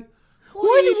him, I was like,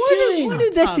 Why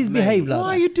did this Tough, behave man. like Why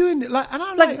that? are you doing it? And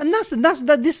I'm Like, and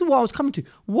this is what I was coming to.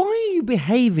 Why are you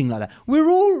behaving like that? We're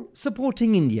all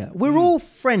supporting India. We're all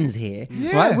friends here,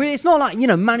 Yeah. right? It's not like,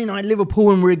 Man United,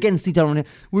 Liverpool, and we're against each other.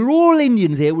 We're all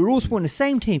Indians here. We're all supporting the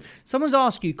same team. Someone's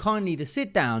asked you kindly to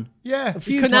sit down. Yeah. a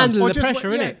few couldn't times. handle Or the just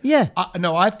pressure, innit? Yeah.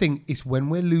 No, I think it's when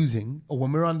we're losing or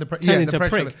when we're under pressure. Turn Yeah, into the a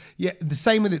pressure. prick. Yeah, the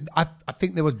same with it. I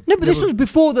think there was. No, but this was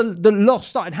before the loss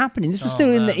started happening. This was still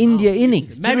in the India innings.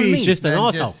 Do you know Maybe what I he's mean? just an Then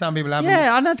arsehole. some people haven't.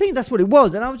 Yeah, and I think that's what it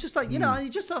was. And I was just like, I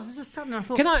just sat there and I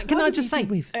thought, Can why I did just we say?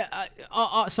 do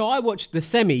with- So I watched the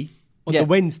semi on Yeah. the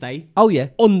Wednesday Oh yeah.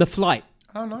 on the flight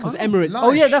Oh, no. because Emirates. Live.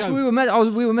 Oh yeah, that's show. what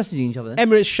we were messaging each other.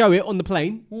 Emirates show it on the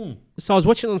plane. So I was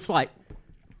watching it on the flight,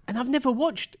 and I've never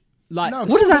watched like. No,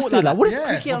 What does that sport feel like? that. What does Yeah,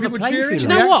 cricket were on the people plane cheering? feel Do you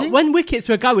like? know what? Reacting? When wickets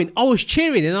were going, I was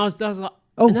cheering, and I was like,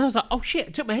 Oh. and I was like, oh shit!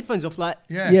 I took my headphones off, like,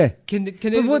 Yeah. Yeah. Can But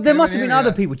it, there must have hear been it, other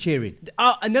yeah. people cheering.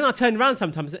 and then I turned around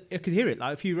sometimes, I could hear it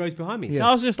like a few rows behind me. So Yeah.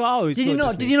 I was just like, oh, it's Did you not not?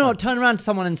 just Did me, you it's not turn around to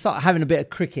someone and start having a bit of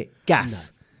cricket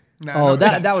gas? No, Oh, no.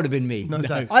 that would have been me. No,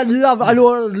 sorry. I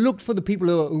looked for the people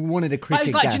who wanted a But it cricket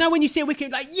was like, gas. do you know when you see a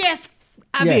wicket, like, yes,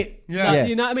 have Yeah. it. Yeah. Like, Yeah.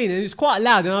 you know what I mean? And it was quite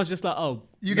loud, and I was just like, oh.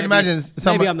 You can maybe- imagine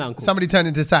maybe I'm the uncle. somebody turned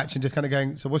into Satch and just kind of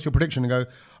going, so what's your prediction? And go,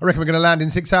 I reckon we're going to land in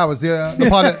 6 hours. The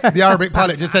pilot, the Arabic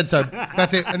pilot just said so.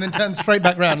 That's it. And then turn straight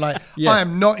back round like, Yeah. I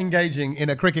am not engaging in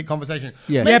a cricket conversation.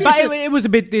 Yeah. Yeah, Maybe but it's it was a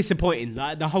bit disappointing,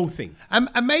 like the whole thing. And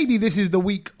maybe this is the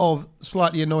week of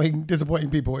slightly annoying,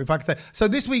 disappointing people, if I could say. So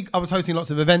this week I was hosting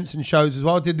lots of events and shows as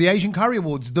well. I did the Asian Curry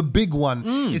Awards, the big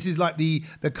one. This is like the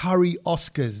curry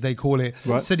Oscars, they call it.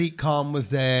 Right. Sadiq Khan was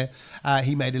there.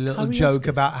 He made a little Curry joke Oscars.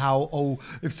 about how,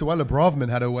 if Suella Braverman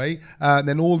had her way,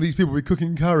 then all these people would be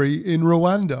cooking curry in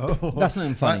Rwanda. That's not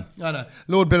even funny. Right? I know.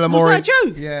 Lord Billamori. Was that a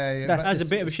joke? Yeah, yeah. That's but- That's a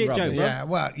bit of a shit rubbish. joke, bro. yeah,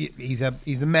 well, he's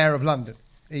the mayor of London.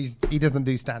 He doesn't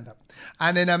do stand up.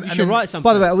 And then You should write something.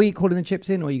 By the way, are we calling the chips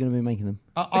in, or are you going to be making them?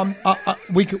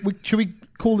 should we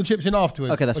call the chips in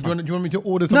afterwards? Okay, that's Or do you fine. want, do you want me to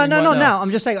order No, something? no, right not now? now.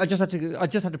 I'm just saying. I just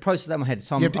had to process that in my head.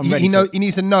 So You have to- I'm ready. for it. he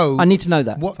needs to know. I need to know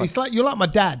that. What Fine. it's like. You're like my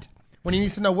dad when he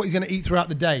needs to know what he's going to eat throughout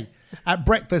the day. At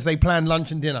breakfast, they plan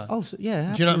lunch and dinner. Oh, so,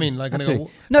 yeah. Do you know what I mean? Like, gonna absolutely.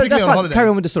 go, No, particularly that's on fine. holidays. Carry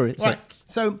on with the story. Right.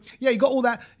 So yeah, you got all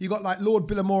that. You got like Lord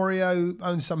Billamori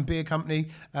owns some beer company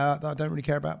that I don't really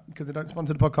care about because they don't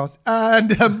sponsor the podcast.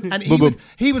 And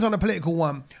he was on a political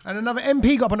one, and another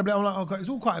MP got up on a. I'm like, oh God, it's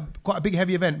all quite a big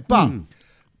heavy event, but.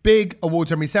 Big award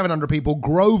ceremony, 700 people,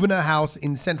 Grosvenor House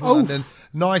in central London.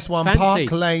 Nice one. Fancy.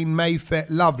 Park Lane, Mayfair,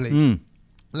 lovely.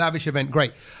 Lavish event,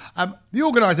 great. The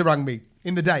organizer rang me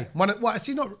in the day.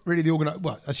 She's not really the organizer.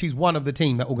 Well, she's one of the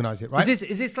team that organised it, right? Is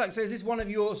this one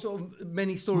of your sort of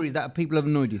many stories that people have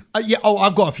annoyed you? Yeah. Oh,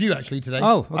 I've got a few actually today.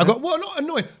 Oh, okay. I've got not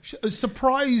annoying.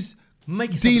 Surprise.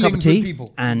 Make yourself a cup Dealings of tea with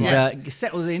people and Yeah.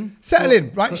 settle in. Settle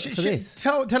in, right? For this.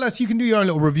 Tell us. You can do your own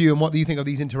little review and what do you think of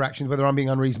these interactions? Whether I'm being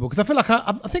unreasonable because I feel like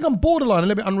I think I'm borderline a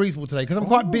little bit unreasonable today because I'm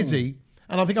quite busy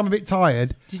and I think I'm a bit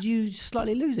tired. Did you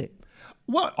slightly lose it?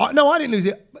 What? No, I didn't lose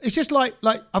it. It's just like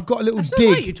I've got a little That's not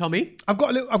dig. right, you Tommy. I've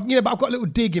got a little, but I've got a little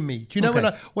dig in me. Do you know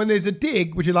Okay. when there's a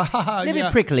dig, which is like, haha, A little yeah,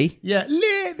 bit prickly. Yeah,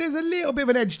 there's a little bit of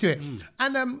an edge to it.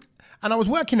 And I was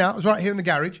working out. I was right here in the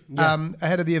garage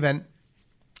ahead of the event,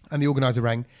 and the organizer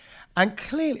rang. And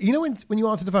clearly, you know when you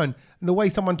answer the phone and the way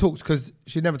someone talks, because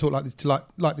she'd never talked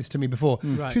like this to me before.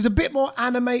 Right. She was a bit more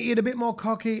animated, a bit more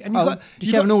cocky. And Did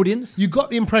she have an audience? You got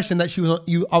the impression that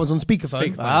I was on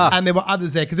speakerphone, Ah. and there were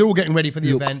others there because they're all getting ready for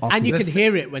the Look, event. And you The can s-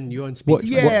 hear it when you're on speaker. Watch,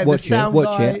 Yeah, the watch sound it.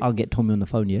 Watch guy- it. I'll get Tommy on the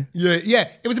phone. Yeah. Yeah.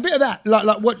 It was a bit of that.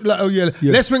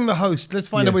 Let's ring the host. Let's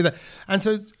find out where that. And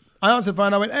so I answered the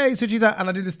phone. I went, hey, so she's that. And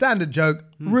I did a standard joke.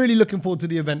 Really looking forward to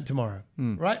the event tomorrow.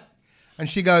 Right? And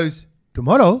she goes,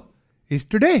 tomorrow is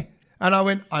today. And I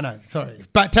went, I know, sorry.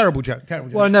 But terrible joke.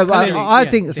 Well, no, but Clearly, I yeah,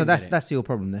 think so. didn't That's get it. that's your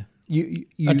problem there. You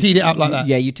I teed it up like that.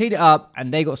 Yeah, you teed it up,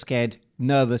 and they got scared,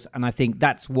 nervous, and I think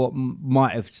that's what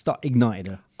might have ignited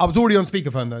her. I was already on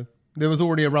speakerphone though. There was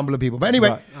already a rumble of people. But anyway,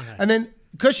 Right. and then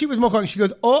because she was more confident, she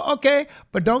goes, oh, okay.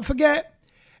 But don't forget,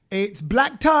 it's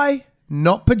black tie,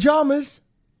 not pajamas.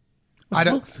 I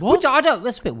don't. Which I don't.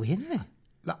 That's a bit weird, isn't it?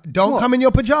 Don't What? come in your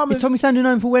pajamas. Is Tommy Sandu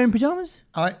known for wearing pajamas?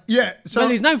 Yeah. So Well,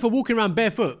 he's known for walking around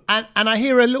barefoot. and I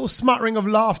hear a little smuttering of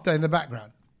laughter in the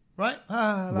background, right?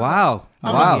 Wow,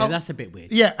 I'm wow. like, Yeah, that's a bit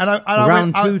weird. Yeah, and I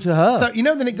Round went, two to her. So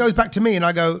then it goes back to me, and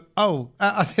I go, oh,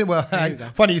 I said, well,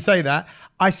 funny you say that.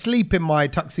 I sleep in my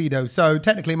tuxedo, so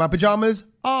technically my pajamas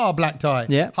are black tie.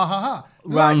 Yeah. Ha ha ha.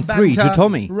 Round Light three to banter,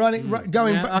 Tommy. running,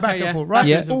 going Yeah, back okay, and yeah. forth, right?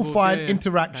 Yeah. All fine, Yeah.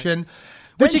 interaction.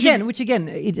 Which Then she-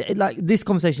 again, like this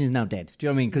conversation is now dead. Do you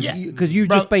know what I mean? Because Yeah. you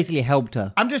Bro. just basically helped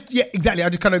her. I'm just, yeah, exactly. I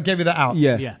just kind of gave you that out.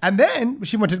 Yeah. Yeah. And then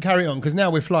she wanted to carry on because now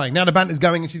we're flying. Now the banter's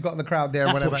going and she's got the crowd there and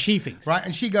That's whatever. what she thinks. Right?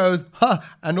 And she goes,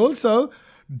 and also,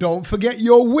 don't forget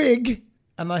your wig.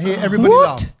 And I hear everybody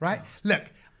What? laugh, right? Look,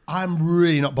 I'm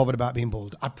really not bothered about being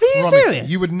bald. I you promise you. serious?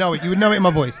 You would know it. You would know it in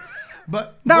my voice.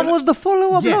 But That when- was the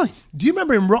follow-up yeah. line. Do you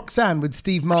remember in Roxanne with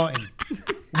Steve Martin?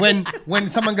 when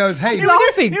someone goes, hey,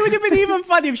 Laughing. It would have been even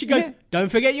funny if she goes, "Don't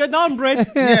forget your naan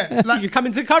bread." yeah, like You're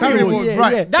coming to Curry Curry Awards. Awards, Yeah,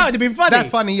 right? yeah. That would have been funny. That's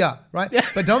funny, yeah, right.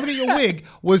 But don't forget your wig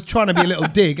was trying to be a little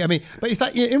dig. I mean, but it's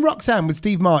like in Roxanne with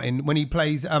Steve Martin when he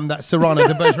plays that Serrano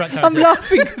de Bergerac character. I'm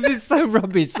laughing because it's so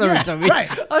rubbish. Sorry, Yeah, Tommy. right.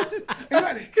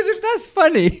 Because if that's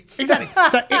funny, Exactly.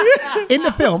 So in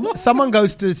the film, someone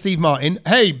goes to Steve Martin,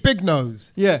 "Hey, big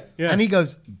nose," yeah. Yeah. and he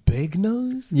goes, "Big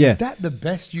nose? Yeah. Is that the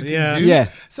best you can Yeah. do?" Yeah.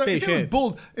 So Bit if it was shit.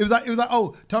 bald, it was like,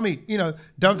 oh, Tommy,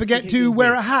 don't forget to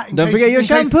wear a hat. Don't forget your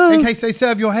shampoo. in case they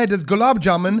serve your head as gulab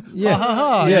jamun. Yeah. Ha ha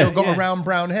ha. Yeah. You've got Yeah. a round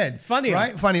brown head. Funnier.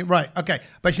 right? Funny, right? Okay,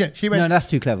 but she went. No, that's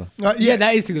too clever. Yeah,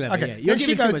 that is too clever, Okay, yeah. You're and she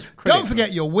giving too goes, much credit "Don't for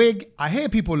forget your wig." I hear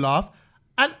people laugh,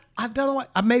 And I don't know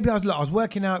what. Maybe I was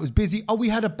working out. It was busy. Oh, we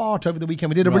had a bar over the weekend.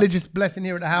 We did a religious blessing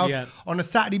here at the house on a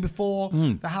Saturday before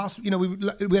the house. You know,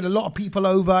 we had a lot of people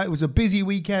over. It was a busy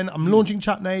weekend. I'm launching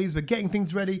chutneys. We're getting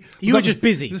things ready. You were just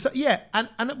busy. Yeah, and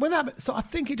when that. So I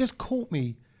think it just caught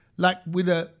me like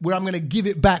where I'm going to give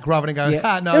it back rather than go.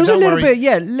 No, it was don't a little worry.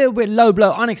 bit, a little bit low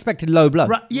blow, unexpected low blow.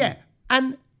 Right, yeah,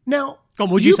 and now. Come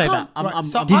on, would you say that?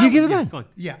 Did you give it back? Go on.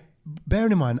 Yeah.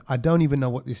 Bearing in mind, I don't even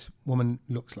know what this woman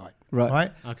looks like.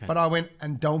 Right? Okay. But I went,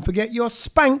 and don't forget your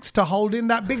Spanx to hold in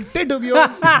that big tit of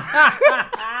yours.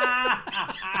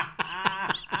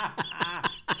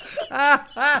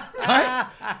 Right?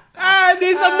 And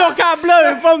there's a knockout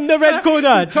blow from the red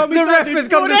corner. Tommy The ref Sanders has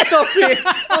come scored to it. stop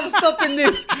it. I'm stopping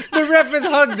this. The ref has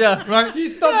hugged her. Right.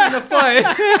 She's stopping the fight.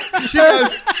 She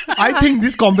goes, I think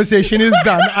this conversation is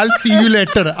done. I'll see you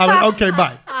later. I went, okay,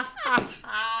 bye.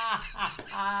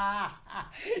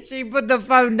 She put the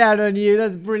phone down on you.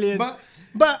 That's brilliant.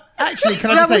 But actually,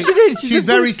 can I Yeah, just say, but she did. She she's just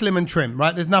very slim and trim,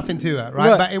 right? There's nothing to her,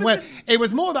 right? But it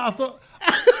was more that I thought,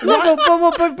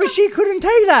 but she couldn't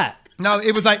take that. no,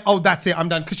 it was like, oh, that's it, I'm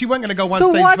done. Because she wasn't going to go one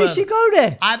So stage why further. did she go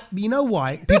there? You know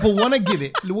why? People want to give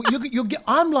it. You'll get.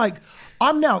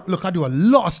 I'm now. Look, I do a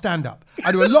lot of stand up.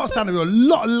 I do a lot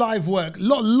of live work, a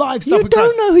lot of live stuff. You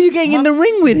don't know who you're getting in the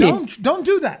ring with. Don't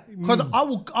do that because I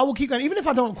will keep going. Even if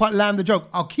I don't quite land the joke,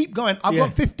 I'll keep going. I've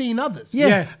got 15 others.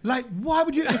 Yeah. Like, why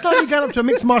would you? It's like you going up to a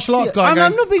mixed martial arts guy I'm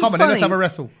and not going, being come on, then let's funny. have a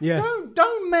wrestle. Yeah.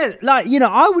 Don't mess. Like, you know,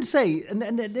 I would say,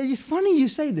 and it's funny you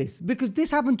say this because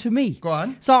this happened to me. Go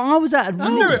on. So I was at a I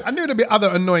knew religious. it. I knew there'd be other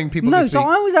annoying people No, this so week.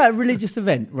 I was at a religious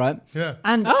event, right? Yeah.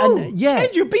 And Yeah.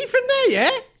 And you're beefing there,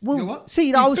 yeah? You well, what?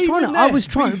 see, I was trying beefing to. I there. was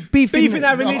trying Beefing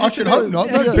that No, religious I should hope not.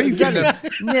 Don't beef in them.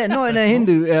 Yeah, not in a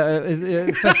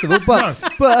Hindu festival,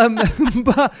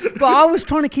 but I was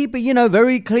trying to keep it, you know,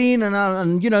 very clean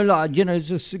and you know, like, you know,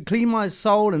 just clean my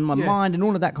soul and my mind and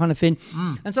all of that kind of thing.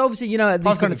 And so obviously, you know,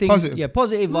 these kind of things, Positive.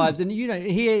 positive vibes. And you know,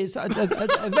 here it's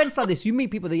events like this, you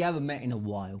meet people that you haven't met in a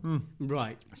while.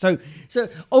 Right. So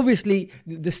obviously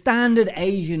the standard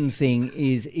Asian thing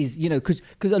is you know,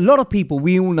 because a lot of people,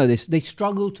 we all know this, they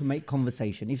struggle to make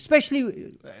conversation,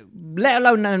 especially let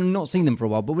alone not seeing them for a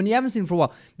while. But when you haven't seen them for a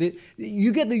while,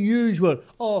 you get the usual,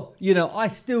 oh, you know, I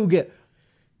still get,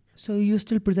 so you're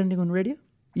still presenting on radio?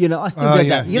 You know, I still get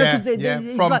that. You know, 'cause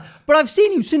it's like, but I've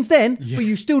seen you since then, but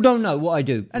you still don't know what I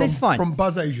do, and it's fine. From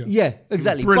Buzz Asia. Yeah,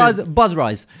 exactly. Brilliant.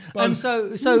 Buzzrise. And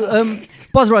so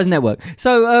Buzzrise Network.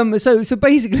 So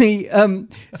basically,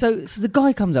 so the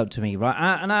guy comes up to me,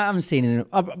 right? And I haven't seen him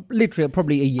literally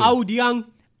probably a year. Old, young.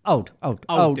 Old,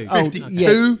 dude.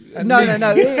 52 at No. least.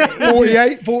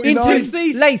 48, 49. Into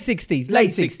 60s? Late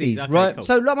 60s, Okay, right? cool.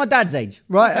 So like my dad's age,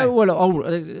 right? Okay. Well,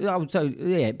 I would say,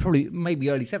 yeah, probably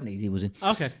maybe early 70s he was in.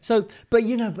 Okay. So, but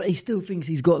you know, but he still thinks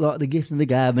he's got like the gift of the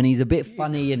gab, and he's a bit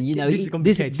funny, and you know, This is gonna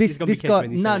be Kedge. This is gonna be this Kedge guy,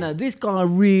 when you say it. this guy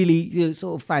really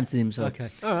sort of fancies himself. Okay.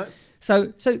 All right.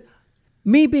 So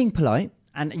me being polite,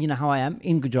 and you know how I am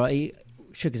in Gujarati,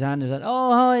 shook his hand and said,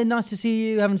 "Oh, hi, nice to see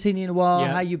you. Haven't seen you in a while.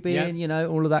 Yeah, How you been? yeah. You know,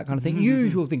 all of that kind of thing.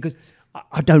 Usual thing, because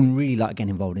I don't really like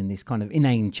getting involved in this kind of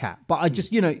inane chat. But I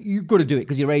just, you know, you've got to do it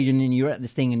because you're Asian and you're at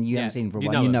this thing and you haven't seen him for a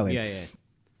while. You know him. Yeah.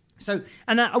 So,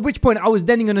 and at which point I was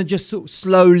then going to just sort of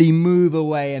slowly move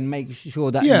away and make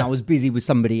sure that you know, I was busy with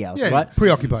somebody else, Yeah, right?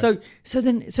 preoccupied. So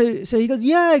he goes,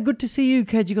 "Yeah, good to see you,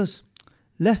 Kedge." He goes,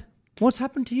 "Le, what's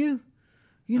happened to you?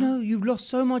 You know, you've lost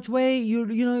so much weight. You're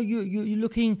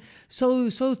looking so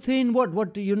thin.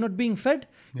 What? You're not being fed.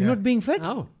 You're not being fed."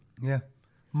 Oh. Yeah.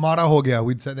 Mara ho gaya,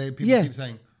 we'd say. People keep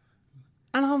saying.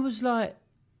 And I was like,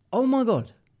 "Oh my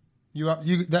god,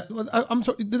 I'm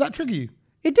sorry, did that trigger you?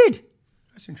 it did."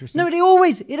 That's interesting. No,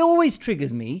 it always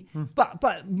triggers me,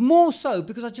 but more so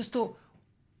because I just thought,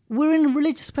 we're in a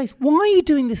religious place. Why are you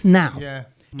doing this now? Yeah.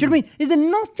 Do you know what I mean? Is there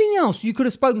nothing else you could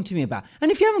have spoken to me about?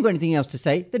 And if you haven't got anything else to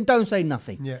say, then don't say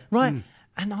nothing. Yeah. Right?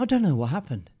 And I don't know what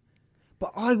happened,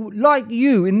 but I, like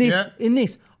you in this, Yeah.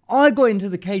 I got into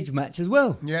the cage match as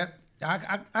well. Yeah.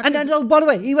 And oh, by the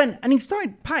way, he went and he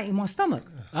started patting my stomach.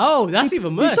 Oh, that's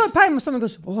even He worse. started patting my stomach.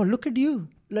 Goes, "Oh, look at you!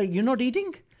 Like you're not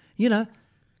eating, you know."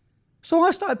 So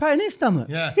I started patting his stomach.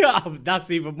 Yeah. Yeah, that's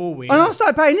even more weird. And I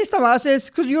started patting his stomach. I said, "It's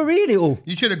because you're eating it all."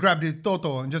 You should have grabbed his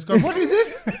toto and just gone, "What is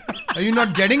this? Are you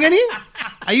not getting any?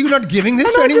 Are you not giving this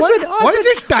And to I just anyone? said- I What is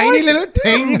said- this tiny I- little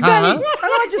thing, Exactly. huh?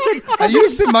 And I just said, Are you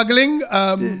smuggling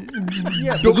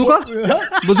bazooka?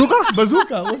 Bazooka?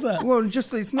 Bazooka, what's that? Well,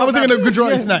 just it's I not. was thinking of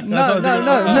Gujarati snack. That's what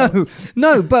I was thinking.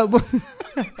 No. But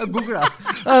a gugra.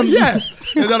 Yeah.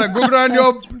 Is that a gugra on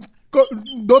your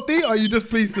dhoti, or are you just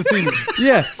pleased to see me?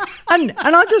 Yeah. And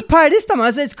I just patted his stomach.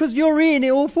 I said, "It's because you're eating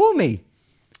it all for me."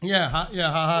 Yeah,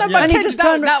 No, but And he Kedge, just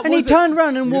that he wasn't- turned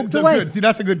around and walked away. Good. See,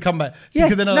 that's a good comeback. See, Yeah.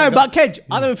 'cause then No, but Kedge,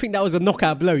 I don't think that was a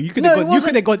knockout blow. You could No, have it gone. You wasn't.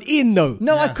 could have gone in though.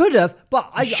 No, I Yeah. could have, but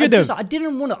I should have.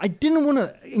 didn't want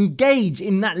to engage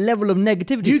in that level of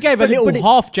negativity. You gave a little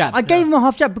half jab. I gave him a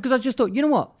half jab because I just thought, you know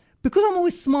what? Because I'm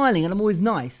always smiling and I'm always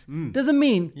nice, doesn't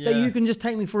mean that Yeah. you can just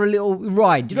take me for a little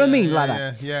ride. Do you know what I mean? Yeah, Like yeah,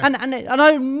 that. yeah. And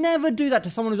I never do that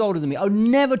to someone who's older than me. I would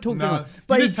never talk to No. them.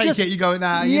 You just take it, you go,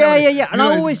 nah, you Yeah, know yeah, it. yeah. And You know I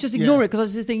it's- always just ignore yeah. it because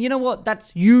I just think, you know what?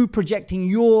 That's you projecting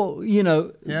your,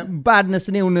 Yeah. badness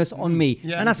and illness on me.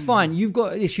 Yeah. And that's fine. You've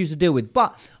got issues to deal with.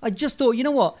 But I just thought, you know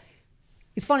what?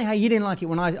 It's funny how you didn't like it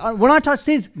when I touched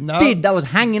his that was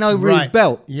hanging over his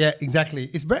belt. Yeah, exactly.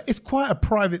 It's quite a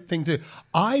private thing too.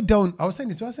 I was saying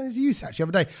this to you, Satch, the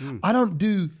other day. I don't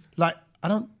do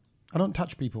I don't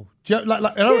touch people. Do you know,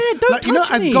 like I don't, Yeah, don't like, you know,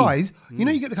 touch as me. guys, you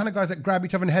know, you get the kind of guys that grab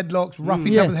each other in headlocks, rough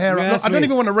each Yeah. other's hair Yeah, up. that's Look, I don't weird.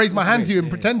 even want to raise my That's hand to you weird, and yeah.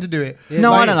 pretend to do it.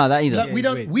 No, I don't know that either. Like, we Yeah,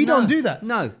 don't it's we weird. don't do that.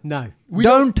 No. No. We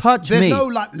Don't touch there's me. no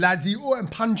like ladsy and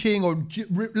punching or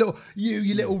little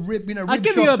you little rib, rib I'd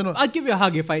give you shots and all. I'd give you a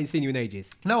hug if I ain't seen you in ages.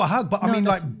 No, a hug, but I No, mean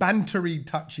that's- like bantery,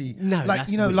 touchy. No, like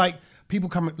that's you know, weird. like people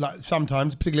come like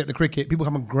sometimes, particularly at the cricket, people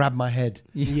come and grab my head,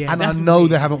 Yeah, and I that's know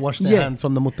weird. they haven't washed their Yeah. hands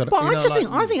from the muttar. But you I know, just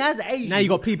like- think as Asians, Now you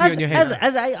got pee-pee on your head.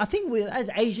 I think as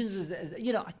Asians, as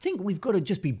you know, I think we've got to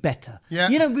just be better. Yeah,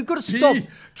 you know, we've got to stop.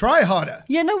 Try harder.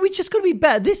 Yeah, no, we just got to be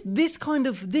better. This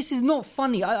is not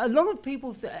funny. A lot of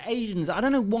people, Asians, I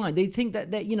don't know why they think that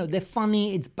they're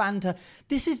funny. It's banter.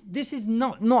 This is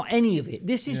not any of it.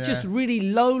 This is Yeah. just really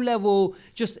low level,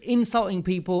 just insulting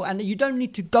people, and you don't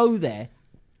need to go there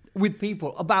with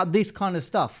people about this kind of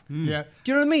stuff. Yeah.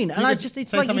 Do you know what I mean? And You I could just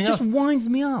it's say like it something just else. winds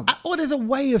me up. Or there's a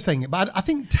way of saying it, but I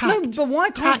think tact. No, but why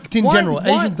can't, tact in why- general?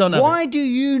 Why, Asians don't have Why it. do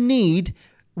you need?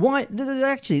 Why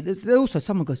actually? There also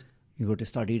someone goes, "You got to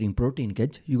start eating protein,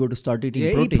 kids. You got to start eating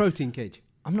Yeah, protein." eat protein, Kedge.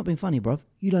 I'm not being funny, bruv.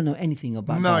 You don't know anything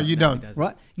about No, diet, you don't.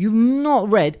 right? You've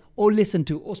not read or listened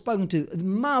to or spoken to the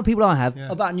amount of people I have Yeah.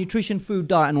 about nutrition, food,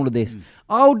 diet, and all of this.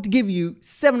 I'll give you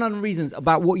 700 reasons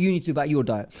about what you need to do about your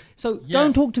diet. So Yeah.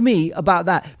 don't talk to me about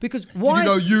that because why? You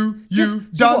go, you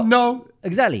Just- don't what? know.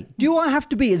 Exactly. Do I have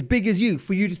to be as big as you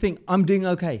for you to think I'm doing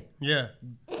okay? Yeah,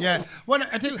 yeah. Well,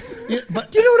 I do. Yeah, but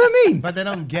Do you know what I mean? But they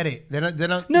don't get it. They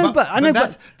don't. No, but I know,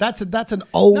 that's an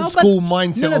old No, but- school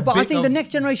mindset. No, of but I big- think of- the next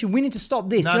generation, we need to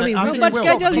stop this. No, Do you know no, what I I think mean? But we will.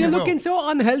 Kedge, I think you're we will. looking so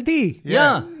unhealthy.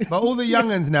 Yeah. Yeah. But all the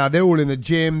young'uns now, they're all in the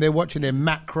gym. They're watching their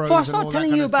macros. If I and all start that telling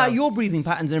kind you of about stuff. your breathing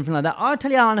patterns and everything like that, I'll tell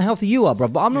you how unhealthy you are, bro.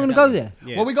 But I'm not going to go there.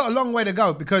 Yeah. Well, we got a long way to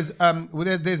go because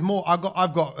there's more. I've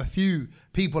got a few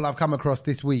people I've come across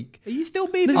this week. Are you still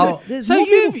beefing? There's So more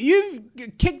you've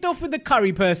kicked off with the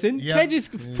curry person. Yeah. Kedge has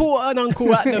fought an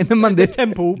uncle at In the the Monday.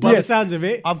 temple by Yeah. the sounds of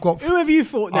it. I've got. Who have you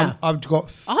fought now? I've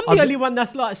got. I'm the only one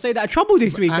that's like stayed out of trouble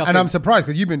this week. I And think. I'm surprised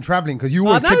because you've been traveling because you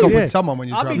always I kick know, off yeah. with someone when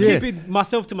you're I've been traveling. keeping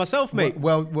myself to myself, mate.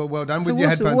 Well done So with your what's-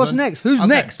 headphones. what's on. next? Who's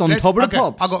next on Top of the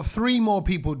Pops? I got 3 more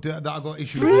people that I got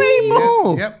issues. with. Three Yeah,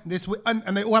 more? Yep. This week,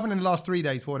 and they all happened in the last 3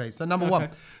 days, 4 days. So number one.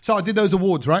 So I did those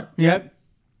awards, right? Yeah.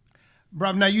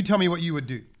 Bruv, now you tell me what you would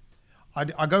do. I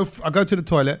go to the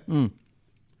toilet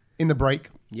in the break.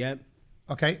 Yeah.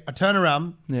 Okay, I turn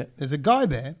around. Yeah. There's a guy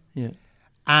there, Yeah.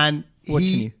 and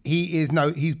Watching he's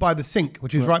by the sink,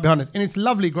 which is right behind us, and it's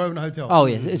lovely Grosvenor Hotel. Oh,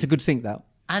 yes. It's a good sink, though.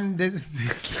 And there's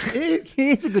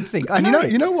It's a good sink. I and know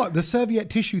you know what? The serviette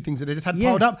tissue things that they just had Yeah,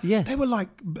 piled up, yeah. they were like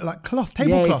cloth, Yeah,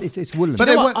 tablecloth. it's woolen. But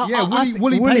You they know weren't, what? yeah, I think-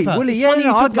 woolly paper. woolly, It's yeah, funny no,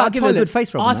 you I'll talk about give it a good toilets.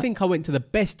 face rub I on that. think I went to the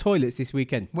best toilets this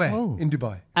weekend Where? Oh. In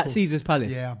Dubai. at Caesar's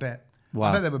Palace. Yeah, I bet. Wow.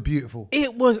 I bet they were beautiful.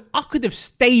 It was. I could have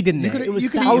stayed in there. could- It was you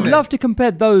could that eat I in would there. love to compare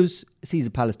those Caesar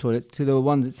Palace toilets to the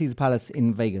ones at Caesar Palace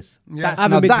in Vegas. Yeah. That's, I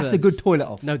haven't now been to that's those. a good toilet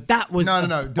off. No, that was No.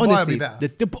 Dubai honestly, would be better.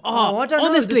 I don't know.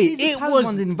 honestly, The Caesar it Palace was.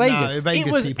 ones in Vegas. No, Vegas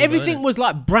It was. people, Everything though, was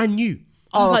like brand new.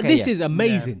 I was Oh, like, okay, this yeah. is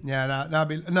amazing. Yeah,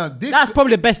 no, this. That's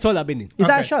probably the best toilet I've been in. Is that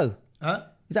a Okay. show? Huh?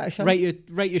 Is that a show? Rate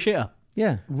your shitter.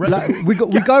 Yeah. Like, we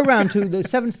go around to the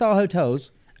 7-star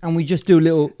hotels and we just do a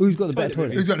little. Who's got the better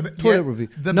toilet? Who's got a bit- Toilet yeah. review.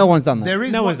 The- No one's done that. There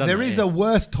is No one's done there that, is yeah. a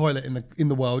worse toilet in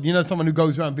the world. You know, someone who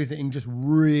goes around visiting just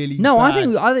really. No, I bad.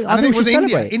 think it we was should India.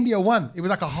 celebrate. India won. It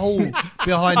was like a hole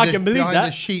behind I can believe behind that.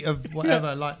 the sheet of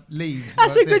whatever, like leaves.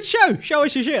 That's That's a good it. show. Show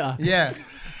us your shitter. Yeah.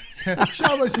 Show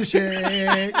us your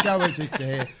shit. Show us your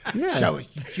shit. Yeah. Show us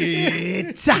your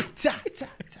shit. Ta, ta, ta, ta.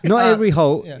 Not every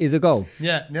hole yeah. is a goal.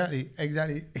 Yeah,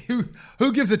 exactly.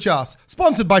 Who gives a chas?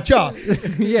 Sponsored by Chas.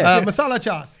 Yeah. Masala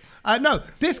Chas. No,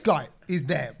 this guy is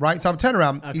there, right? So I'm turning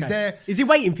around. He's there. Is he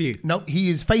waiting for you? No, he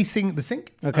is facing the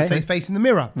sink. Okay. So he's facing the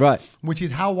mirror. Right. Which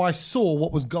is how I saw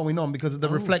what was going on because of the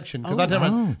reflection. Because I turned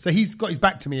around. So he's got his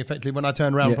back to me effectively when I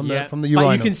turn around from the But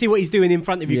urinal. you can see what he's doing in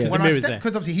front of you Yeah. because the mirror's there.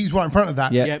 Because obviously he's right in front of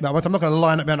that. Yeah. But once I'm not going to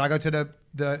line up behind. I go to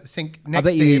the sink next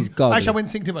bet to he's him. goggly. Actually, I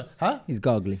went sink to him. Huh? He's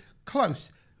goggly. Close.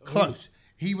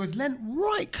 He was leant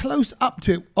right close up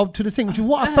to the sink, which is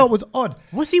what I thought was odd.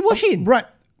 What's he washing? Right.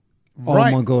 Oh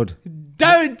my God.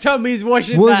 Don't tell me he's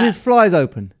washing Was that. his flies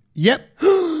open? Yep.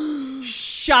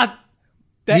 Shut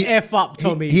the F up,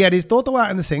 Tommy. He had his daughter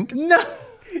out in the sink. No,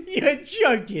 you're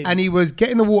joking. And he was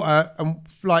getting the water and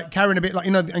like carrying a bit, like,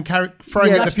 you know, and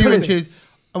throwing Yeah, it a few pulling it. inches.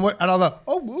 And I was like,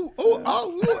 oh. What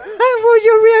was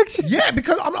your reaction? Yeah,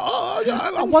 because I'm like,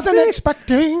 I wasn't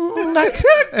expecting that.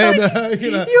 And,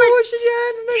 you know, You were washing your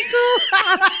hands next door.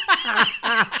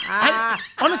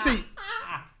 honestly,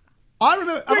 I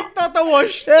remember. Quick, not the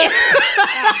wash.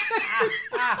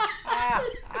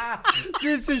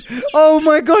 This is. Oh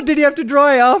my God! Did he have to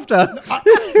dry it after?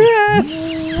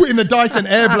 In the Dyson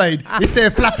Airblade, it's there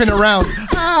flapping around.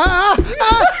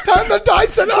 Turn the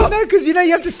Dyson off. No, because you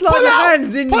have to slide Pull your out,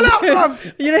 hands in. pull out,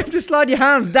 bruv. You have to slide your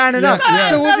hands down and Yeah, up. yeah.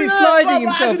 So was he No, sliding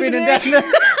no, himself no, in no, and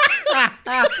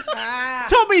down?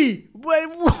 Tommy,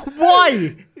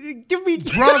 why? Give me,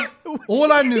 Bruv,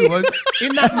 all I knew was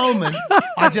in that moment,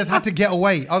 I just had to get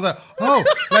away. I was like, but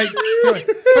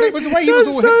it was the way he was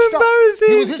That's all so hitched up. embarrassing.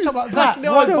 He was hitched up like that,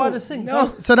 No, right so- by the sink.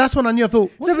 no. So that's when I knew. I thought,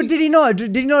 So, but did he not?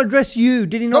 Did he not address you?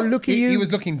 Did he not look at you? He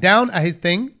was looking down at his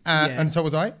thing, and so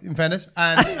was I, in fairness.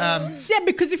 And yeah,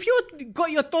 because if you've got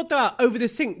your daughter over the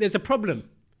sink, there's a problem.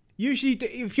 Usually,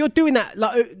 if you're doing that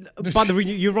like by the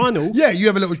urinal, yeah, you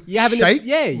have a little you're having shake,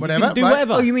 you whatever. can do right?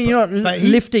 whatever. Oh, you mean you're not But he-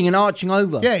 lifting and arching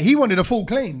over? Yeah, he wanted a full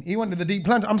clean. He wanted the deep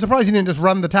plunge. I'm surprised he didn't just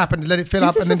run the tap and let it fill Is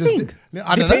up this and then a just. thing?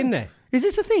 I don't Dip know. it in there. Is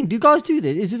this a thing? Do you guys do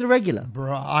this? Is this a regular?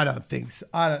 Bro, I don't think so.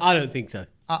 I don't think so.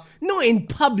 Not in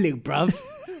public, bruv.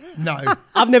 no.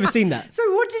 I've never seen that. So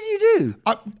what did you do?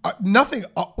 Nothing.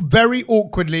 Very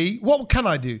awkwardly. What can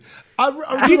I do?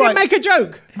 You didn't make a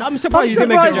joke. I'm surprised you didn't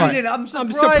make a surprised joke. you didn't.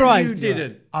 I'm surprised you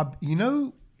didn't. You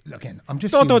know, again, I'm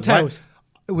just Toto human, right? tales.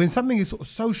 When something is sort of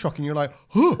so shocking, you're like,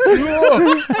 huh,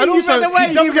 and also, ran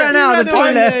away. don't You forget, ran out of the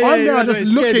I'm- toilet. I'm Yeah, now yeah, just it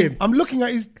scared looking. him. I'm looking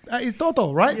at his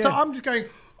Toto, right? So I'm just going,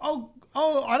 oh,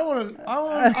 I don't want to.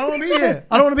 I don't want to be here.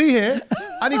 I don't want to be here.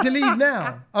 I need to leave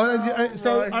now. I don't know. What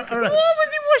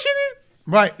was he washing his?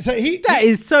 Right. So That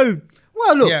is so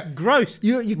Well, look, Yeah. gross.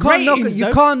 you can't knock Ratings, you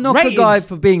though. can't knock a Ratings. guy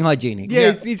for being hygienic. Yeah,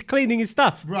 Yeah. he's cleaning his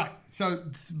stuff. right. So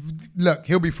look,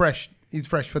 he'll be fresh. He's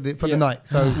fresh for the night.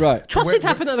 So Right. Trust We're- it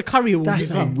happened at the Curry Awards. That's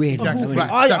as well. weird. Exactly.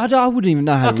 I, Right. I wouldn't even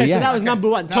know how to Okay, so react. that was number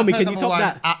one. Tommy, can you number top one.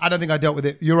 that? I don't think I dealt with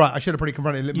it. You're right. I should have probably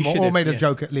confronted it a little You more, should or have, made a yeah.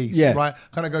 joke at least. Yeah. Right.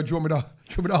 Kind of go. Do you want me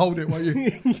to hold it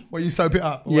while you soap it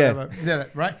up? Or Yeah. Whatever. Yeah.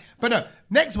 Right. But no.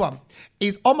 Next one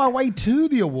is on my way to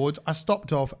the awards. I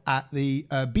stopped off at the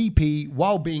BP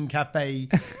Wellbeing Cafe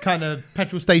kind of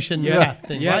petrol station Yeah.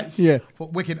 thing. Yeah. Right. Yeah. For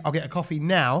wicked, I'll get a coffee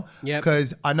now Yep.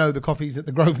 because I know the coffees at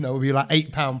the Grosvenor will be like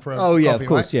 £8 for a Oh, yeah, of coffee.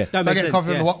 course, right? yeah. So I That get makes a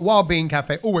coffee sense, from the Wild Bean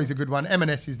Cafe. Always a good one.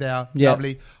 M&S is there. Yeah.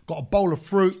 Lovely. Got a bowl of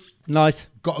fruit. Nice.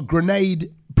 Got a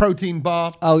grenade protein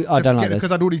bar. Oh, I don't like this.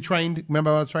 because I'd already trained.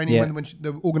 Remember, I was training Yeah. when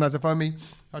the organizer phoned me.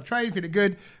 I trained, feeling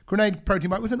good. Grenade protein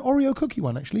bar. It was an Oreo cookie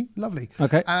one, actually. Lovely.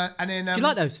 Okay. And then, Do you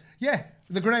like those? Yeah,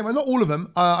 the grenade one. Not all of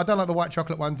them. I don't like the white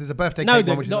chocolate ones. There's a birthday No, cake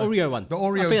the- one. Which the is nice. Oreo one. The Oreo. I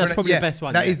think that's grenade- probably the yeah, best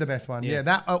one, That yeah. is the best one. Yeah. Yeah,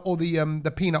 that or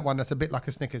the peanut one. That's a bit like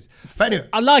a Snickers. But anyway,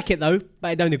 I like it though,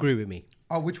 but it don't agree with me.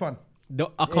 oh, which one?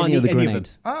 No, I can't Any of eat the any of them.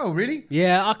 grenades. Oh, really?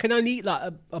 Yeah, I can only eat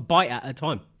like a bite at a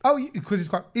time. Oh, because it's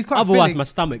quite Otherwise, filling. my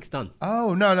stomach's done.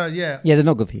 Oh no, yeah. Yeah, they're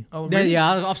not good for you. Oh, Yeah, really?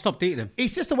 yeah, I've stopped eating them.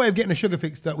 It's just a way of getting a sugar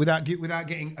fix that without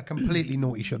getting a completely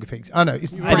naughty sugar fix. I know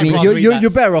it's I probably mean, rather you're, eat you're, that.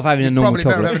 you're better off having a normal probably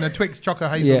better chocolate. having a Twix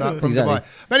chocolate hazelnut Yeah, from exactly. Dubai.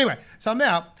 But anyway, so I'm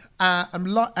there.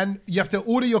 And you have to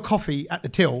order your coffee at the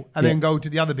till and Yeah. then go to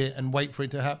the other bit and wait for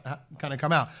it to kind of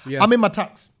come out. Yeah. I'm in my tux.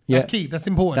 That's Yeah. key. That's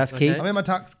important. That's key. I'm in my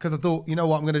tux because I thought, you know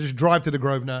what, I'm going to just drive to the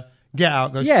Grosvenor, get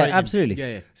out, go Yeah, straight in. absolutely. Yeah,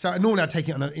 yeah. So normally I take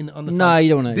it on the No, front. you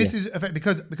don't wanna, This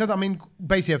yeah. is because I'm in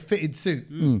basically a fitted suit.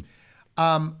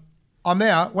 I'm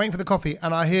there waiting for the coffee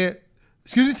and I hear,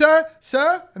 "Excuse me,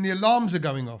 sir," and the alarms are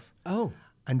going off. Oh.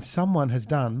 And someone has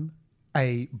done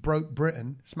a broke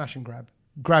Britain smash and grab.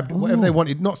 Grabbed whatever they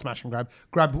wanted, not smash and grab.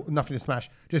 Grabbed nothing to smash.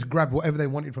 Just grabbed whatever they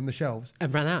wanted from the shelves.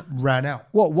 And ran out. Ran out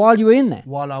What, while you were in there?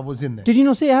 while I was in there. Did you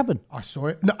not see it happen? I saw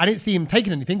it. No, I didn't see him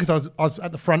taking anything because I was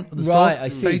at the front of the store. Right, I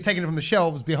So see. he's taking it from the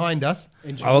shelves behind us.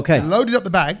 Oh, okay. Loaded up the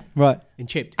bag Right. And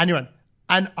chipped. and he ran.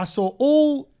 And I saw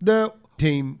all the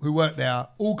team who work there,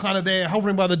 all kind of there,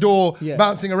 hovering by the door, Yeah.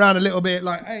 bouncing around a little bit,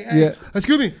 like, hey, Yeah.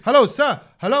 excuse me, hello, sir,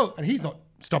 hello. And he's not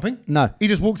stopping. No. He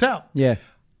just walks out. Yeah.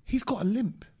 He's got a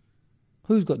limp.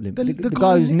 Who's got limp? The The guy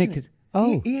guy who's who's nicked. nicked it.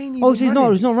 Oh. He ain't even Oh, so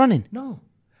running. he's not running. No.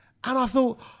 And I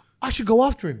thought, I should go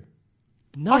after him.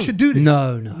 No. I should do this.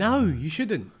 No. No, you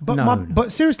shouldn't. But No, no.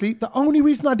 but seriously, the only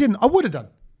reason I didn't, I would have done.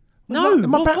 No,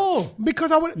 what for?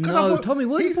 Because I would. Because I No, thought, Tommy,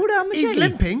 why you he's, pulled out a he's machete?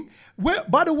 limping. Well,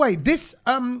 by the way, this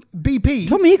BP.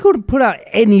 Tommy, you could have put out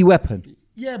any weapon.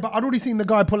 Yeah, but I'd already seen the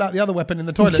guy pull out the other weapon in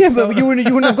the toilet. Yeah, so- but you wouldn't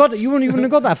have got it. You wouldn't even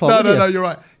have got that far. would you? No. You're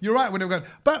right. You're right. When they were going,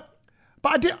 but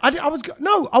I did. I was.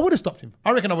 No, I would have stopped him.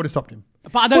 I reckon I would have stopped him.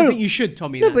 But I don't Well, think you should,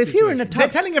 Tommy. in No, that but if you're in a situation. They're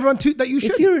tux, telling everyone that you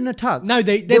should. if you're in a tux, No,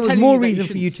 they're there was telling more you that you reason for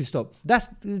shouldn't. you to stop. That's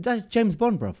James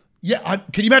Bond, bruv. Yeah.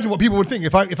 Can you imagine what people would think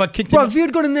if I kicked Bro, him? if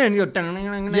you'd gone in there and you're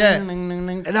Yeah.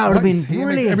 that would have been He makes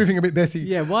brilliant. everything a bit desi.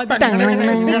 Yeah, why?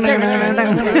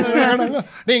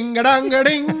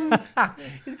 Ding-a-dang-a-ding.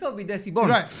 It's got to be Desi Bond.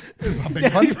 Right. I beg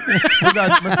your pardon. We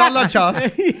got Masala Chas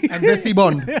and Desi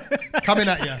Bond coming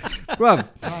at you. Bruv.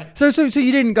 So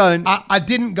you didn't go and I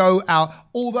didn't go out.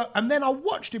 And then I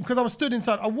watched him because I was stood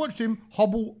inside. I watched him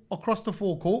hobble across the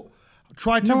forecourt.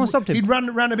 Tried to. No one stopped him. He'd ran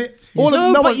a bit.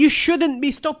 But you shouldn't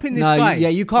be stopping this No, guy. yeah,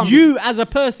 you can't- You as a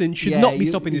person should Yeah, not be you-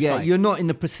 stopping this yeah, guy. You're not in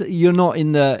the. You're not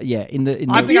in the. Yeah, in the.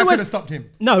 I think I was- could have stopped him.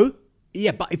 No,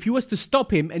 yeah, but if you was to stop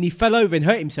him and he fell over and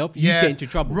hurt himself, you get into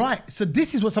trouble. Right. So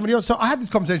this is what somebody else. So I had this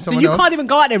conversation with So someone you else. can't even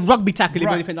go out there and rugby tackle him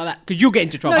Right. or anything like that because you'll get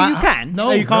into trouble. No, you can.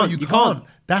 No, you can't. You You can't. can't.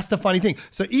 That's the funny thing.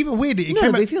 So even weirdly, it No,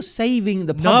 came but out. if you're saving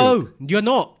the public, No, you're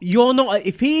not. You're not.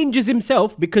 If he injures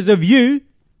himself because of you,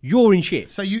 you're in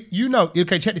shit. So you know,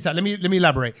 okay, check this out. Let me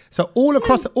elaborate. So all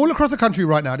across the country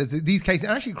right now, there's these cases,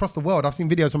 and actually across the world. I've seen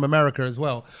videos from America as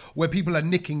well, where people are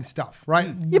nicking stuff, right?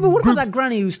 Yeah, but what Groups- about that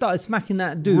granny who started smacking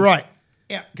that dude? Right.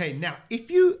 Yeah. Okay. Now,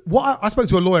 I spoke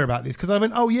to a lawyer about this because I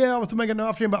went, oh yeah, I was making an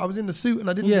after him, but I was in the suit and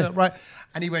I didn't do Yeah. that right.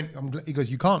 And he went, he goes,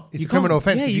 you can't. It's You a criminal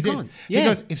can't. offence. Yeah, if you did. can't. He Yeah.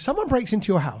 goes, if someone breaks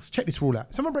into your house, check this rule out.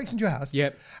 If someone breaks into your house,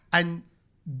 Yep. and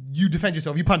you defend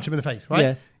yourself, you punch them in the face,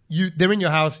 right? Yeah. They're in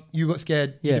your house, you got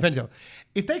scared, you Yeah. defend yourself.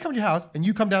 If they come to your house and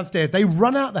you come downstairs, they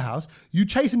run out the house, you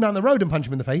chase them down the road and punch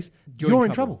them in the face, you're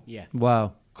in trouble. Yeah.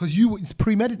 Wow. Because it's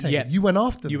premeditated. Yeah. You went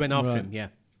after them. You went after Right. him. Yeah.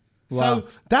 Wow. So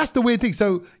that's the weird thing.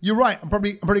 So you're right. I'm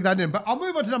probably glad I didn't. But I'll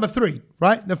move on to number 3,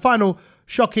 right? The final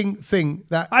shocking thing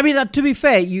that. I mean, to be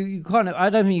fair, you kind of. I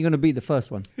don't think you're going to beat the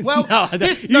first one. Well,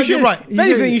 You're you're right. If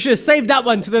anything, you should have saved that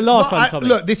one to the last one, Tommy.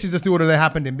 Look, this is just the order that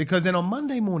happened in because then on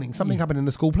Monday morning something happened in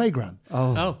the school playground.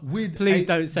 Oh, With please a-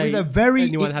 don't say with a very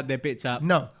anyone had their bits up.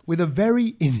 No, with a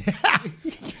very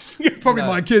probably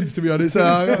my kids to be honest.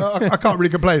 I can't really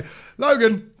complain.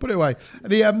 Logan, put it away.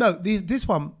 This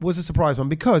one was a surprise one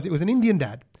because it was an Indian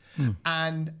dad,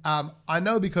 and I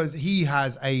know because he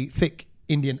has a thick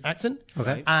Indian accent.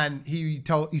 Okay. And he's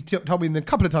told me in a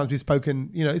couple of times we've spoken.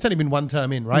 You know, it's only been one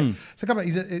term in, right? So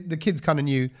the kids kind of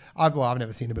knew. I've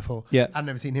never seen him before. Yeah. I've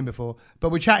never seen him before.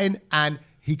 But we're chatting and.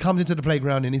 He comes into the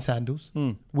playground in his sandals.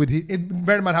 With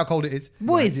bear in mind how cold it is.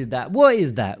 What is it that? What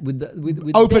is that with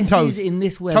Open Desis toes. in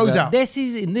this weather? Toes out.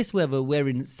 Desis in this weather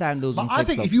wearing sandals. But and I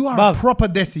think flip-flops. if you are Bruv, a proper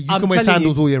desi, you I'm can wear telling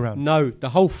sandals you, all year round. No, the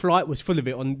whole flight was full of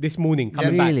it on this morning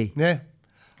coming back. Really? Yeah.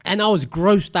 And I was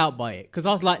grossed out by it because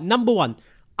I was like, number one,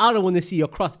 I don't want to see your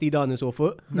crusty dinosaur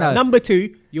foot. No. Number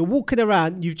two, you're walking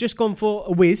around, you've just gone for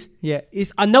a whiz. Yeah.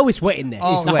 I know it's wet in there.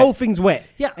 Oh, the wet. whole thing's wet.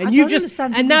 Yeah, and I you've don't just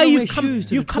understand and people now don't you've wear come shoes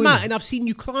to you've the come toilet. out and I've seen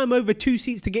you climb over 2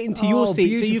 seats to get into Oh, your seat. So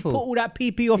you've beautiful. put all that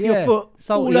pee off Yeah. your foot,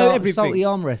 salty, all over everything. salty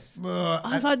armrests.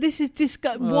 I was like, this is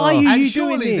disgusting. Why are And you doing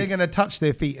surely this? they're going to touch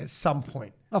their feet at some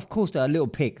point. Of course, they're a little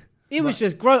pig. It was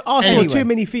just gross. I saw Anyway. too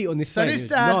many feet on this So thing. this It was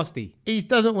dad, nasty. he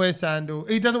doesn't wear sandals.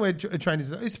 He doesn't wear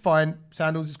trainers. It's fine.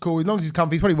 Sandals is cool. As long as he's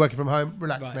comfy. He's probably working from home.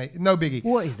 Relax, Right. mate. No biggie.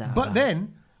 What is that But about?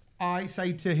 then I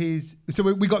say to his... So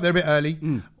we got there a bit early.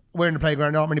 We're in the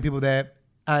playground. There aren't many people there.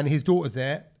 And his daughter's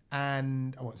there.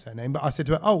 And I won't say her name, but I said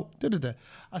to her,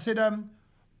 I said,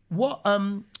 what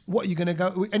are you going to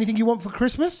go... Anything you want for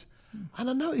Christmas? And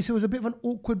I noticed it was a bit of an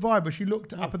awkward vibe. But she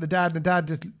looked up at the dad. And the dad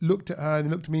just looked at her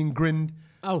and looked at me and grinned.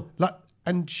 Oh.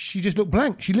 And she just looked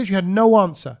blank. She literally had no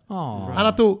answer. Oh. And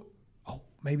I thought,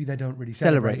 maybe they don't really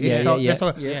celebrate. Celebrate, it. yeah, So yeah, that's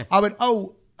all- yeah. I went,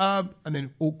 and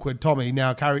then awkward Tommy.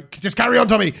 Now just carry on,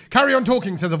 Tommy. Carry on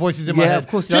talking. Says the voices in my Yeah, head. of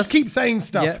course he Just does. keep saying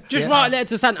stuff. Yeah. Just yeah. write a letter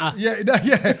to Santa. Yeah,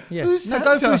 yeah. Yeah. Who's Now go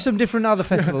Santa? through some different other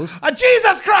festivals.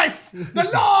 Jesus Christ, the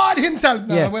Lord Himself.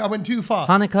 No, Yeah. I went too far.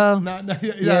 Hanukkah. No,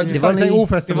 Yeah, I just started saying Diwali. all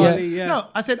festivals. Diwali, yeah. No,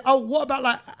 I said, what about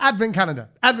like Advent calendar?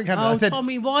 Advent calendar. Oh, I said,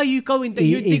 Tommy, why are you going there?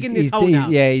 You're He's- digging this he's- hole now.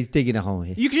 Yeah, he's digging a hole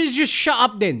here. You could just shut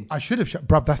up then. I should have shut,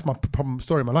 bruv. That's my problem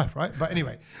story in my life, right? But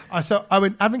anyway, I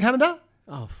went Advent calendar.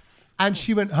 Oh, And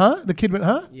she went, huh? The kid went,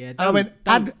 huh? Yeah, And I went,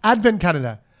 Advent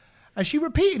calendar. And she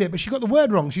repeated it, but she got the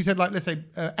word wrong. She said, like, let's say,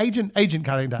 agent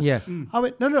calendar. Yeah. I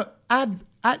went, no, your Advent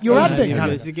Yeah,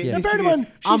 calendar. yeah. Now, bear in mind,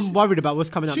 I'm worried about what's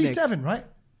coming up she's next. 7, right?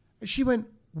 And she went,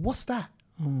 what's that?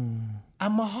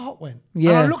 And my heart went. Yeah.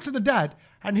 And I looked at the dad,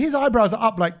 and his eyebrows are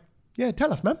up like, yeah,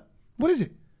 tell us, man. What is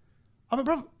it? I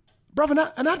went,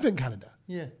 brother, an Advent calendar.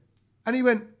 Yeah. And he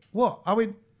went, what? I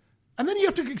went, and then you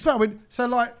have to explain. I went, so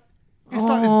like, it's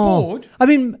like this board. I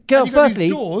mean, and you got firstly,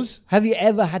 these doors. have you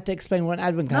ever had to explain what an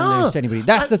advent calendar No. is to anybody?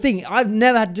 That's the thing. I've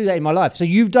never had to do that in my life. So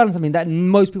you've done something that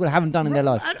most people haven't done in their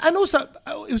life. And also,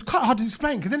 it was quite hard to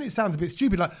explain because then it sounds a bit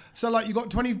stupid. Like, so like you got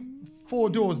 24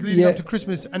 doors leading Yeah. up to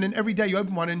Christmas, and then every day you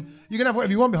open one, and you can have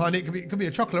whatever you want behind it. It could be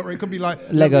a chocolate, or it could be like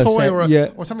Lego a toy, set, or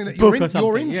yeah. something that Book or you're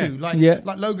something, into. yeah.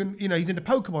 Like Logan, he's into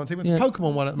Pokemon, so he wants Yeah. a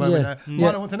Pokemon one at the moment. Yeah.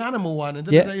 Milo wants an animal one, and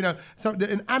Yeah. so and they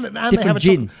Different have a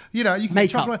gin. you can get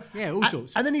Makeup. chocolate. Yeah, all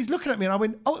sorts. And then he's looking at me, and I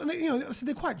went, oh, and so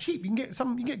they're quite cheap. You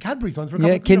can get Cadbury's ones for a couple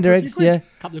Yeah, of Kinder for a few Eggs, quid. yeah.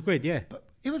 Couple of quid, yeah. But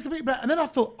it was completely bad. And then I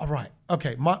thought, all right,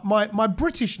 okay, my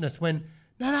Britishness went,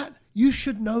 no, you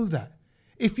should know that.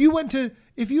 If you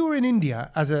were in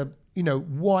India as a,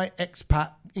 white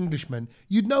expat Englishman,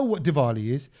 you'd know what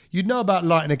Diwali is. You'd know about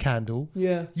lighting a candle.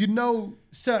 Yeah. You'd know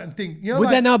certain things. Would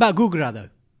they know about Gugura though?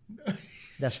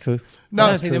 That's true. No, I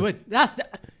don't it's think they true. would.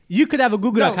 You could have a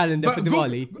Gugura No, calendar but for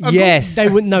Diwali. Yes. They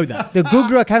wouldn't know that. The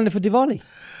Gugura calendar for Diwali.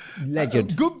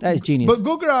 Legend. that is genius. But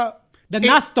Gugura... The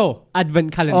Nasto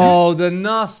Advent calendar. Oh, the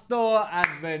Nastor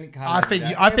Advent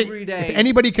calendar. I think Every day. if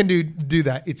anybody can do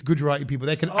that, it's Gujarati people.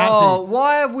 They can Oh, actually...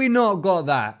 why have we not got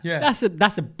that? Yeah.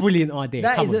 That's a brilliant idea.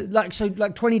 That Come is on.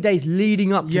 like 20 days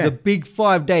leading up to Yeah. the big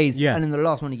 5 days, Yeah. and in the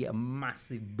last one you get a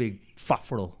massive big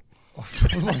fuffalo. I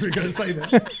was going to say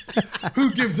that.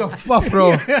 Who gives a fuff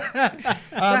roll?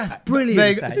 That's brilliant. There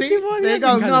you Saj. go. See, there you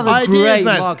go. Another Ideas, great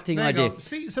man. marketing There you go. idea.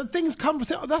 See, so things come.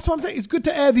 That's what I'm saying. It's good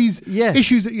to air these Yeah.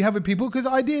 issues that you have with people because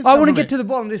ideas. I come want to from get it. to the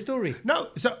bottom of this story. No,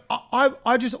 so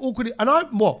I just awkwardly and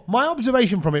my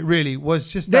observation from it really was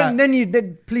just Then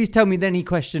that. please tell me. Then he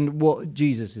questioned what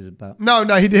Jesus is about. No,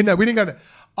 he didn't. No, we didn't go there.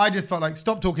 I just felt like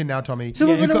stop talking now, Tommy. So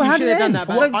Yeah, we're you gonna could- how you did should it have done end? that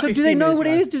about Like, so do 15 they know minutes what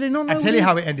it ago. is? Do they not know? I tell what you it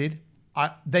how is? it ended.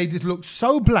 They just looked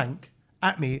so blank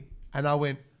at me, and I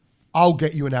went, "I'll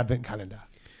get you an advent calendar."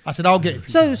 I said, "I'll get it."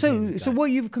 For you. So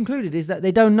what you've concluded is that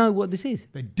they don't know what this is.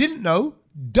 They didn't know,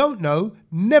 don't know,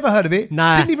 never heard of it,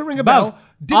 Nah. didn't even ring a Bruv, bell,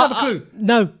 didn't have a clue.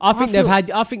 I think feel-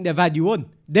 they've had you on.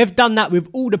 They've done that with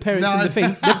all the parents No. in the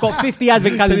thing. They've got 50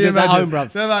 advent Can you calendars at imagine? home,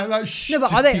 bruv. They're like shh, No, but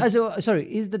just are they? keep- Sorry,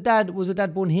 was the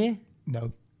dad born here?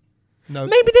 No.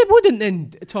 Maybe they wouldn't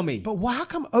then, Tommy. But how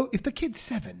come? Oh, if the kid's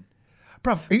 7,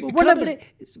 bruv. Well, no,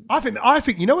 but I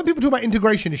think you know when people talk about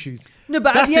integration issues. No,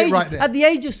 but that's at the it age, right there. at the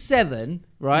age of 7,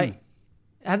 right?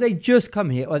 Have they just come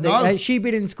here, or No. has she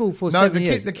been in school for No, 7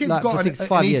 years? the kid's Like, got for an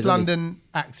 5 East years, at least. London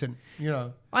accent. You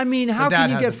know. I mean, how dad can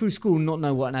you get hasn't. through school and not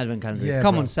know what an advent calendar is? Yeah,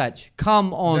 Come bro. on, Satch.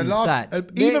 Come on, The last-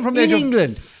 Satch. even from the in age of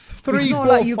England, 3, it's not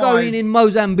 4, like you're 5. going in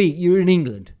Mozambique. You're in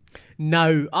England.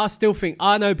 No, I still think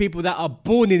I know people that are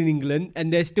born in England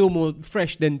and they're still more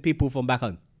fresh than people from back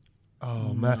home.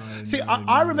 Oh man! See,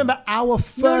 I remember our No,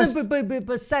 first. but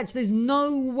Satch, there's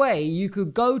no way you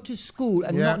could go to school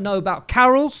and Yeah. not know about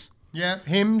carols,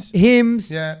 hymns. hymns,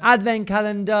 Yeah. advent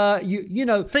calendar, you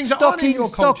know, Things that aren't in your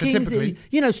culture, stockings.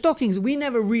 typically. Stockings. We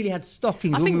never really had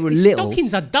stockings I when think we were little.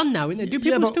 stockings are done now, isn't it? Do Yeah,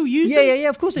 people but- still use Yeah, them? yeah, yeah.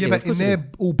 Of course they Yeah, do. but of course in they their do.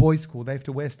 all boys school, they have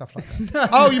to wear stuff like that.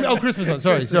 Oh, you mean Christmas one?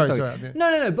 Sorry.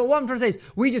 No. But what I'm trying to say is,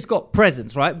 we just got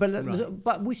presents, right?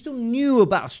 But we still knew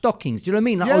about stockings. Do you know what I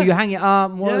mean? Like, Yeah. oh, you hang it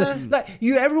up.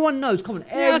 Yeah. Everyone knows. Come on,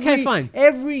 Yeah, okay, fine.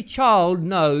 Every child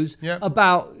knows Yeah.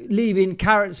 about leaving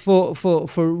carrots for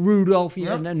Rudolph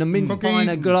Yeah. and a mince Cookies pie and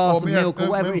a glass or of yeah, milk or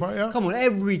whatever. milk, yeah. Come on,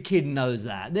 every kid knows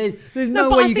that. There's no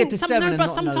but way I you get think to 7 and but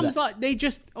not know sometimes that. like they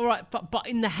just all right, but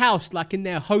in the house, like in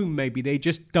their home, maybe they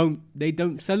just don't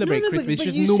celebrate Christmas. It's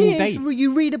just you normal see day.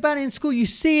 you read about it in school. You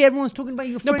see everyone's talking about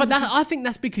your No, friends. but I think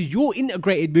that's because you're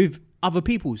integrated with other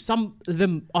people. Some of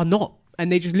them are not,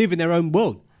 and they just live in their own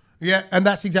world. Yeah, and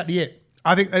that's exactly it.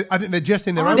 I think they're just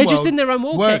in their own They're world. just in their own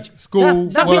world, Work, Kedge.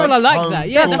 school. Some work, people are like home, that.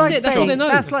 Yeah, school. that's it. That's all they know.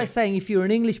 That's like saying if you're an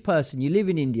English person, you live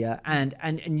in India, and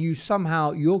you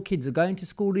somehow your kids are going to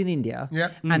school in India, Yeah.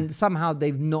 and somehow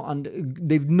they've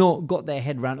not got their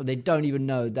head around, or they don't even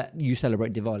know that you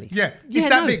celebrate Diwali. Yeah, Yeah, it's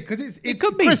that no. big because it's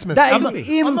could be. Christmas. That I'm is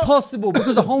not- impossible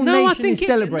because the whole No, I nation think is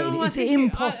celebrating. I It's think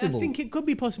impossible. I think it could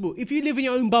be possible. If you live in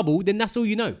your own bubble, then that's all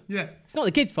you know. Yeah. It's not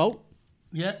the kid's fault.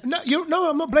 Yeah, no,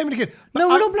 I'm not blaming the kid. But No,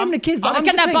 we're not blaming the kid, but I I'm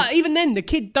get just that, saying- but even then, the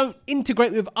kid don't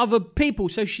integrate with other people,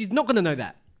 so she's not going to know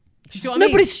that. Do you see what I No,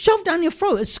 mean? but it's shoved down your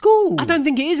throat at school. I don't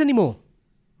think it is anymore.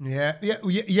 Yeah,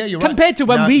 you're right. Compared to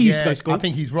when we used to go to school. I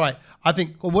think he's right. I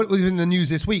think what was in the news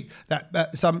this week that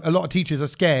a lot of teachers are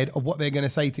scared of what they're going to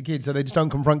say to kids, so they just don't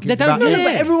confront kids They don't- about no, it.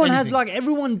 But everyone has Anything.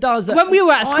 everyone does. When we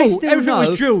were at I school, still everything was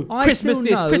know- drilled. I Christmas still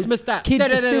this, know Christmas that. Kids are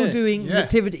Da-da-da-da. still doing Yeah.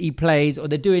 nativity plays, or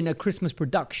they're doing a Christmas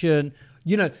production.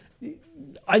 You know,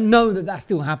 I know that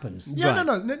still happens. Yeah, Right.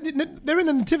 no. They're in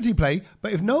the nativity play,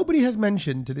 but if nobody has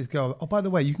mentioned to this girl, oh, by the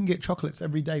way, you can get chocolates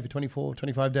every day for 24,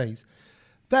 25 days,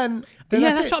 then Yeah,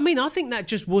 that's that's what I mean. I think that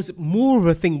just was more of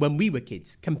a thing when we were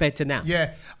kids compared to now.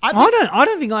 Yeah. I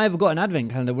don't think I ever got an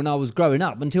advent calendar when I was growing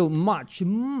up until much. I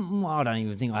don't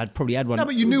even think I had probably had one. No,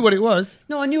 but you knew what it was.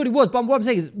 No, I knew what it was. But what I'm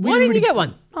saying is, Why didn't you get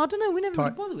one? I don't know. We never really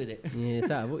Tight. bothered with it. Yeah, it's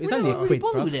We only never a really quid,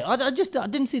 bothered bro. with it. I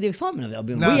didn't see the excitement of it. I'll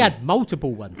be honest. No. We had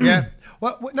multiple ones. Yeah.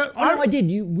 Well, no, I know I did.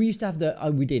 We used to have the.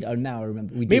 Oh, we did. Oh, now I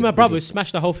remember. Me and my brothers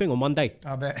smashed the whole thing on one day.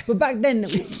 I bet. But back then,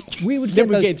 we would Then get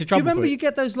we'd those. get into Do you trouble remember for it. you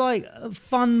get those like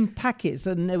fun packets,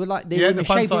 and they were like they Yeah, were in the the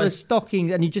fun shape of a size.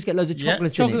 stocking, and you just get loads of Yeah,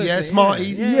 chocolates in chocolates. it. Yeah, Yeah.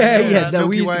 Smarties. Yeah. No,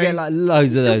 we Milky used to Way. get like loads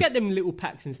of Still those. get them little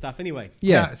packs and stuff anyway.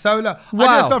 Yeah. So look, I Wow.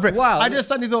 just thought for it. Wow. I just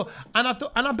suddenly thought, and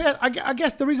I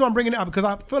guess the reason why I'm bringing it up because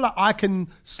I feel like I can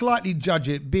slightly judge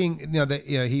it being, that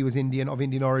he was Indian of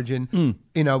Indian origin.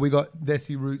 We got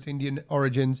Desi roots, Indian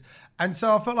origins, and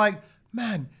so I felt like,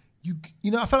 man,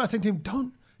 I felt like saying to him,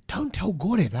 don't tell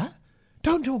Gordy that.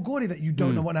 Don't tell Gordy that you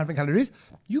don't know what an advent calendar is.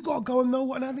 You got to go and know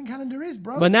what an advent calendar is,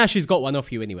 bro. Well, now she's got one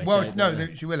off you anyway. Well, so- no,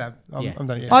 she will have. Yeah. I'm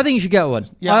done. Yeah. I think you should get one.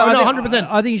 Yeah, I no, think- 100%.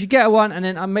 I think you should get one, and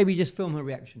then maybe just film her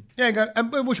reaction. Yeah, go.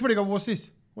 And we should probably go. What's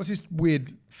this? What's this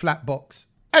weird flat box?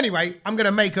 Anyway, I'm going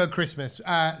to make her Christmas.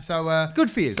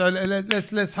 Good for you. So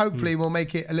let's hopefully we'll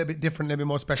make it a little bit different, a little bit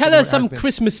more special. Tell than her what it some has been.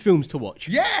 Christmas films to watch.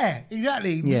 Yeah,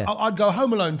 exactly. Yeah. I'd go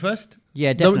Home Alone first.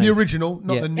 Yeah, The definitely. original,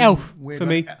 not Yeah. the new Elf, weird for one.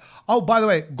 me. Oh, by the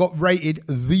way, got rated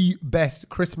the best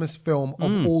Christmas film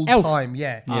of all Elf. time.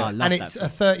 Yeah, Yeah. I love and that it's film.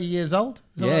 30 years old.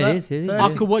 Something Yeah, like it that? is, it is. 30?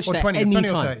 I could watch or that 20, any 20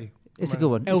 or time. 30. It's a good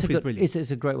one. Elf it's a is good, brilliant.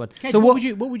 It's a great one. Okay, So what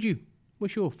would you?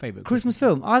 What's your favourite Christmas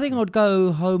film? I think I'd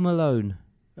go Home Alone.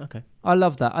 Okay. I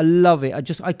love that. I love it.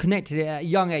 I connected it at a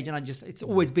young age, and it's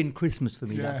always been Christmas for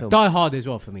me. Yeah. That film. Die Hard as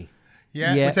well for me.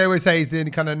 Yeah, Yeah. which I always say is the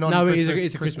kind of non-Christmas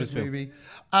it's a Christmas film. movie.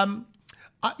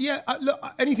 Look,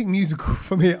 anything musical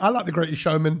for me. I like The Greatest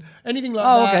Showman. Anything like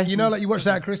Oh, that. okay. Like you watch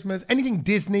that at Christmas. Anything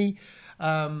Disney,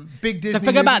 big Disney. So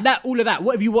forget about movies. that. All of that.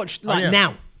 What have you watched yeah.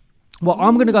 now? Well,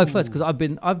 I'm going to go first because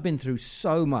I've been through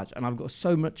so much, and I've got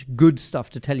so much good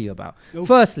stuff to tell you about.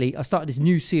 Firstly, I started this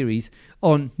new series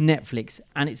on Netflix,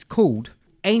 and it's called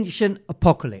Ancient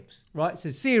Apocalypse. Right, it's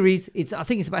a series. I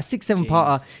think it's about 6-7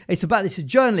 parter. It's about this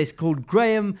journalist called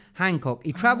Graham Hancock.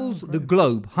 He travels the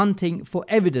globe hunting for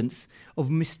evidence of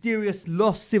mysterious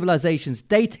lost civilizations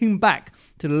dating back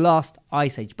to the last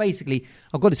ice age. Basically,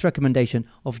 I've got this recommendation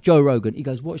of Joe Rogan. He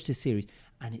goes, watch this series.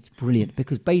 And it's brilliant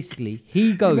because basically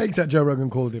he goes. He makes that Joe Rogan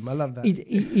called him. I love that.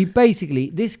 He basically,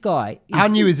 this guy. How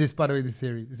new is this, by the way, this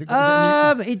series? Is it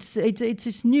new?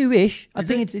 It's newish. I Is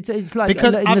think it? it's like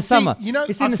Because in I've the seen, summer. I've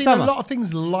It's in the seen summer. a lot of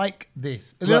things like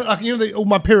this. Right. Like all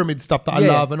my pyramid stuff that I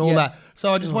Yeah, love and all yeah. that.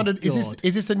 So I just wondered,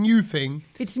 is this a new thing?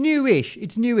 It's newish.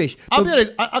 It's newish. I'll But- be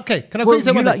honest. Okay, can I well,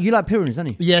 quickly say one thing? you like pyramids, don't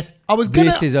you? Yes, I was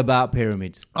gonna. This is about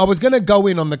pyramids. I was gonna go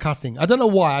in on the cussing. I don't know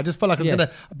why. I just felt like I was Yeah.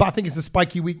 gonna. But I think it's a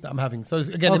spiky week that I'm having. So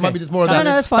again, it Okay. might be just more of No, that.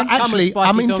 no, that's fine. But actually, Come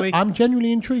on, Spiky Tommy. I'm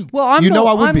genuinely intrigued. Well, I'm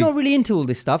I would I'm be. not really into all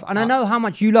this stuff, and I know how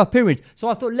much you love pyramids. So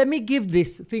I thought, let me give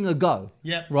this thing a go.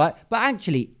 Yeah. Right. But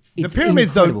actually, The it's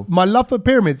pyramids, incredible. though, my love for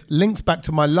pyramids links back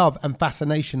to my love and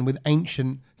fascination with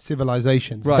ancient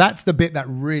civilizations. Right. That's the bit that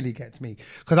really gets me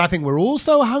because I think we're all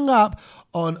so hung up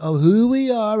on who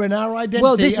we are and our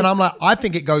identity, and I'm like, I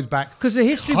think it goes back Because the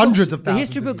history hundreds books, of the thousands.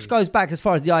 history of books years. goes back as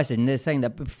far as the Ice Age, and they're saying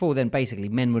that before then, basically,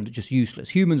 men were just useless.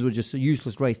 Humans were just a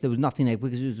useless race. There was nothing there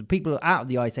because it was the people out of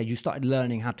the Ice Age who started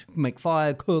learning how to make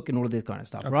fire, cook, and all of this kind of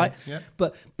stuff, right? yeah.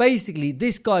 But basically,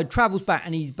 this guy travels back,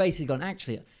 and he's basically gone,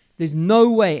 actually, there's no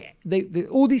way.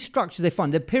 All these structures they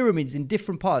find, they're pyramids in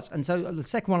different parts. And so the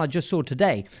second one I just saw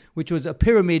today, which was a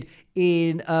pyramid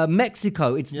in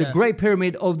Mexico. It's the Yeah. Great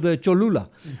Pyramid of the Cholula.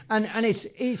 And it's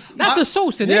That's the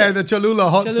sauce, isn't Yeah, it? the Cholula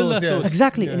hot Cholula sauce. Yeah. sauce.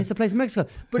 exactly, Yeah. and it's a place in Mexico.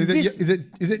 But Is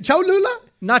it Cholula?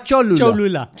 not Cholula.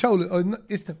 Cholula. Cholula. Oh, no,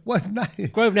 it's the what?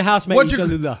 Grosvenor Housemate What in you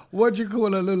Cholula. what do you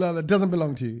call a lula that doesn't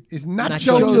belong to you? It's not Nacho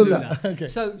Cholula. Lula. Okay.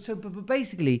 But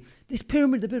basically, this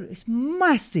pyramid, it's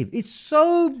massive. It's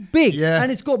so big, Yeah.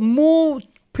 and it's got more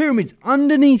pyramids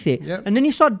underneath it. Yep. And then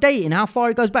you start dating how far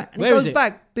it goes back, and Where it is goes it?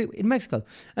 back in Mexico,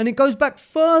 and it goes back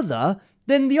further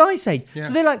than the Ice Age. Yeah.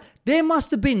 So they're like, there must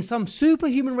have been some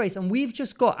superhuman race, and we've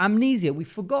just got amnesia. We've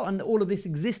forgotten that all of this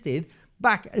existed.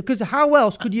 Back because how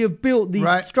else could you have built these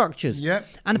Right. structures? Yep.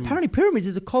 And apparently pyramids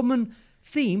is a common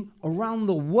theme around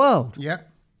the world. Yeah.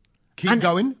 Keep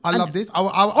going. I love this. I'm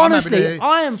happy Honestly, to-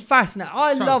 I am fascinated.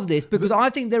 I So, love this because I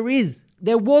think there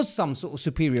was some sort of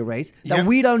superior race that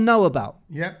we don't know about.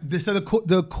 Yeah. So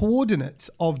the coordinates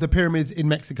of the pyramids in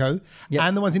Mexico Yeah.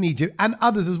 and the ones in Egypt and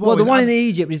others as well. Well, the one in other-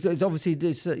 Egypt is it's obviously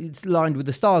it's lined with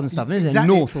the stars and stuff, isn't it?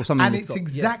 Exactly. North or something. And it's it's got.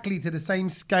 exactly to the same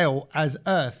scale as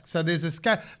Earth. So there's a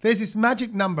scale. There's this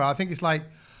magic number. I think it's like,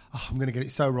 I'm going to get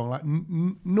it so wrong, like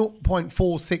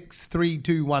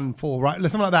 0.463214, right?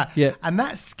 Something like that. Yeah. And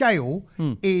that scale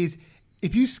is,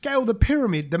 if you scale the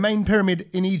pyramid, the main pyramid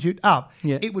in Egypt up,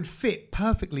 it would fit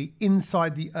perfectly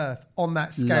inside the Earth on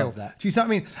that scale. Love that. Do you see what I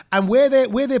mean? And where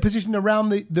they're positioned around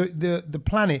the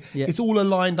planet, Yeah. it's all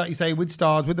aligned, like you say, with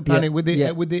stars, with the planet, Yeah. with the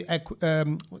Yeah. with the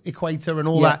equator and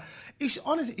all Yeah. that. It's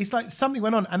honestly, it's like something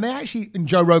went on, and they actually in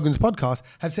Joe Rogan's podcast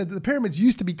have said that the pyramids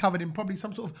used to be covered in probably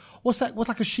some sort of what's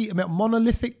like a sheet of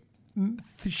monolithic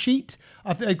sheet.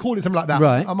 I think they call it something like that.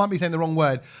 Right. I might be saying the wrong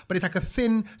word, but it's like a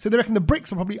thin. So they reckon the bricks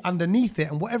were probably underneath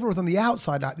it, and whatever was on the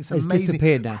outside, like this It's amazing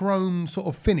disappeared now. chrome sort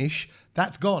of finish,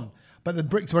 that's gone. But the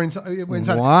bricks were inside.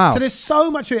 Wow. So there's so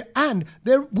much of it, and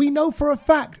we know for a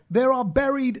fact there are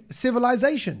buried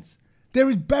civilizations. There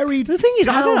is buried. The thing is,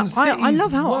 I don't towns, know. I cities,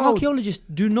 love how worlds. archaeologists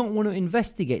do not want to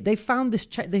investigate. They found these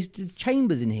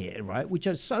chambers in here, right, which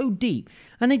are so deep,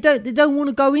 and they don't want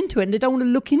to go into it, and they don't want to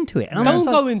look into it. And I'm Don't just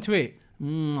go like, into it.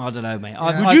 I don't know,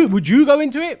 mate. Would you go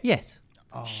into it? Yes.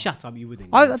 Shut up, you wouldn't.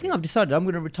 I think I've decided I'm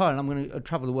going to retire and I'm going to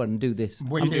travel the world and do this.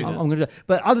 Wicked. I'm going to.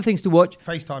 But other things to watch.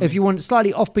 FaceTime If me. you want a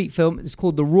slightly offbeat film, it's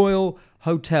called The Royal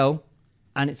Hotel,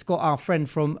 and it's got our friend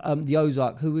from the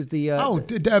Ozark, who was the.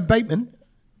 Bateman,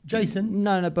 Jason.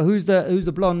 No, but who's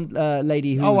the blonde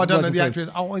lady? Who Oh, I don't know working the for him? actress.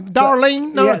 Oh,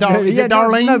 Darlene. No, is it no,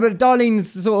 Darlene? No, but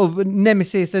Darlene's sort of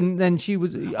nemesis, and then she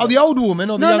was. Oh, the old woman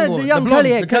or the No, young no, woman? the young blonde,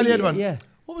 curly-haired- the curly-haired one. yeah.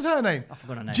 What was her name? I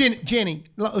forgot her name. Jenny.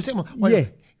 Wait, Yeah.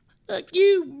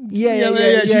 You.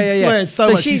 Yeah. She swears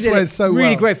so much. She she's in swears it. so well.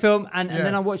 Really great film. And Yeah.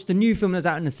 then I watched the new film that's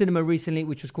out in the cinema recently,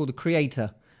 which was called The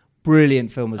Creator.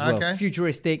 Brilliant film as well. Okay.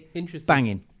 Futuristic. Interesting.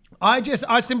 Banging.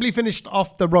 I simply finished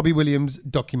off the Robbie Williams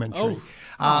documentary.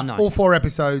 Nice. All 4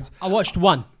 episodes. I watched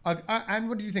one. And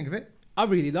what did you think of it? I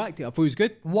really liked it. I thought it was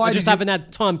good. Why I did just you- haven't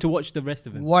had time to watch the rest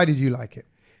of it. Why did you like it?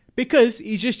 Because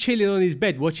he's just chilling on his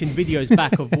bed watching videos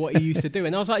back of what he used to do.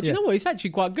 And I was like, do you know what? It's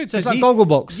actually quite good. So it's 'Cause like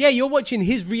Gogglebox. Yeah, you're watching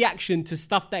his reaction to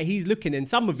stuff that he's looking, and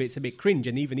some of it's a bit cringe,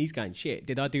 and even he's going, shit,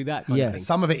 did I do that? Kind Yeah. of thing.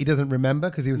 Some of it he doesn't remember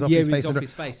because he was off Yeah, his he was face. off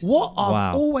his face. What I've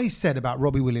Wow. always said about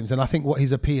Robbie Williams, and I think what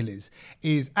his appeal is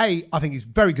I think he's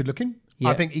very good looking. Yeah.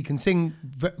 I think he can sing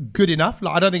good enough.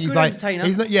 Like I don't think he's Good like entertainer.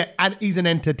 he's not. Yeah, and he's an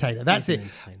entertainer. That's He's it. an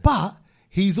entertainer. But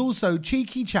he's also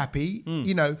cheeky chappy,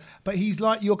 you know. But he's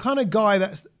like your kind of guy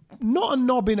that's not a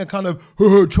knob in a kind of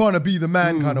trying to be the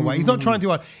man kind of way. He's not trying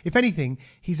to. If anything,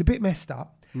 he's a bit messed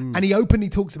up. And he openly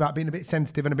talks about being a bit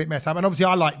sensitive and a bit messed up. And obviously,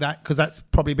 I like that because that's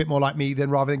probably a bit more like me than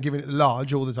rather than giving it the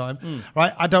large all the time,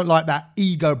 right? I don't like that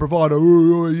ego bravado,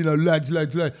 you know, lads.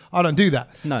 I don't do that.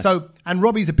 No. So, and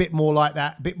Robbie's a bit more like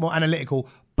that, a bit more analytical,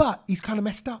 but he's kind of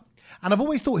messed up. And I've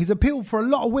always thought his appeal for a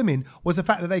lot of women was the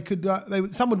fact that they could,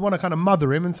 some would want to kind of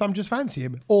mother him and some just fancy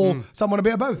him, or some want a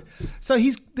bit of both. So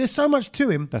there's so much to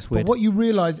him. That's But weird. what you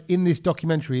realise in this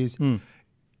documentary is,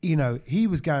 you know, he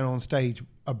was going on stage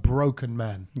a broken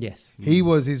man. Yes. He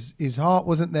was his heart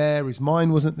wasn't there, his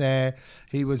mind wasn't there.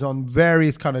 He was on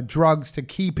various kind of drugs to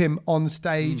keep him on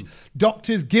stage.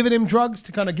 Doctors giving him drugs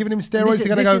to kind of giving him steroids.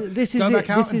 They're going to go This is go it. back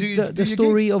out This and is do your the gig.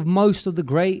 story of most of the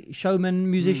great showmen,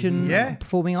 musician, Yeah.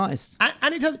 performing artists.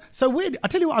 And it does so weird. I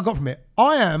tell you what I got from it.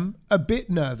 I am a bit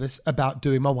nervous about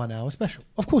doing my 1 hour special.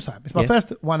 Of course I am. It's my Yeah.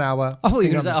 first 1 hour. I thought you were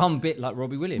thing going to say, I'm- I'm a bit like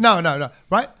Robbie Williams. No.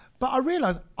 Right? But I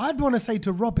realised I'd want to say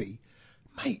to Robbie,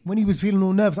 mate, when he was feeling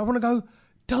all nervous, I want to go,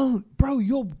 don't, bro,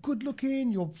 you're good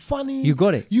looking, you're funny. You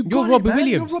got it. You You're got it, Robbie man.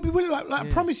 Williams. You're Robbie Williams. Like I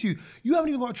promise you, you haven't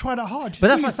even got to try that hard. Just But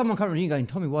that's do like it. someone coming to you going,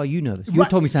 Tommy, why are you nervous? You Right,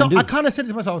 told me so to do I it. kind of said it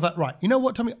to myself, I was like, right, you know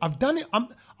what, Tommy, I've done it.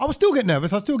 I will still get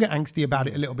nervous. I'll still get angsty about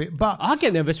it a little bit. But I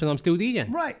get nervous when I'm still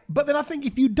DJing. right, but then I think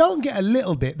if you don't get a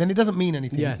little bit, then it doesn't mean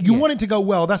anything. Yeah. You Yeah. want it to go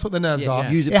well. That's what the nerves Yeah, are.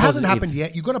 yeah. Use it it hasn't positive. happened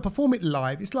yet. You've got to perform it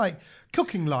live. It's like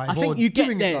cooking live. I think or you get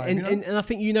doing there, it live, and, you know? and I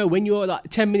think, you know, when you're like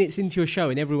 10 minutes into your show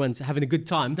and everyone's having a good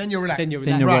time, Then you're relaxed. Then you're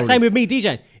Then relaxed. you're rolling. Same with me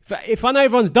DJing. If I know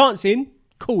everyone's dancing,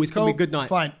 cool, it's going to Cool, be a good night.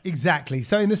 Fine, exactly.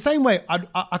 So in the same way,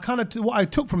 I kind of what I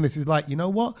took from this is like, you know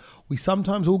what? We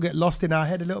sometimes all get lost in our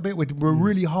head a little bit. We're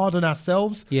really hard on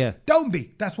ourselves. Yeah. Don't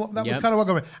be. That was Yep. kind of what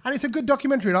I got. And it's a good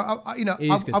documentary. And I you know,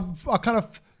 It is good. I kind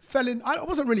of fell in. I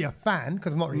wasn't really a fan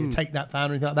because I'm not really a Take That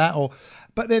fan or anything like that.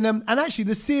 But then and actually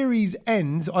the series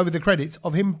ends over the credits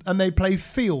of him and they play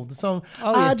Feel, the song.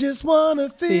 Oh, yeah. I just wanna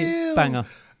feel. Banger.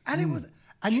 And it was.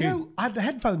 And you know, I had the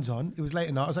headphones on. It was late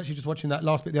at night. I was actually just watching that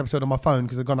last bit of the episode on my phone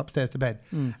because I'd gone upstairs to bed.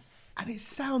 And it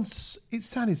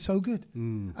sounded so good.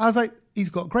 I was like, he's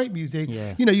got great music.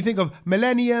 Yeah. You know, you think of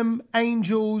Millennium,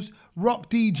 Angels, Rock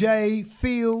DJ,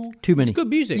 Feel. Too many. It's good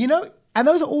music. You know, and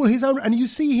those are all his own. And you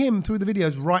see him through the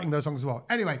videos writing those songs as well.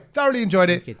 Anyway, thoroughly enjoyed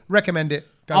it. Wicked. Recommend it.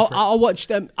 Go for it. I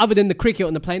watched, other than the cricket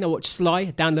on the plane, I watched Sly.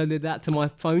 I downloaded that to my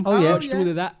phone. Oh, yeah. I watched all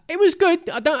of that. It was good.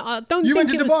 I don't. You think went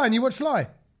to it Dubai was, and you watched Sly.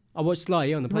 I watched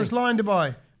Sly on the You plane. watched Sly in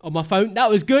Dubai. On my phone. That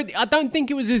was good. I don't think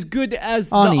it was as good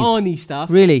as Arnie's. the Arnie stuff.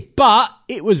 Really? But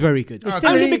it was very good. It's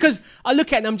Only still- because I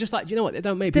look at it and I'm just like, do you know what? They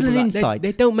don't make Still people an like insight.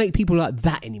 they don't make people like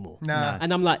that anymore. Nah.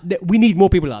 And I'm like, we need more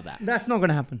people like that. That's not going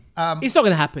to happen. It's not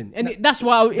going to happen. And that's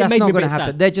why it That's made not me a going bit to happen.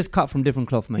 sad. They're just cut from different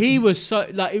cloth, mate. He was so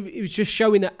like it was just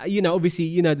showing that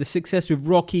obviously the success with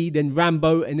Rocky, then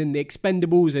Rambo, and then the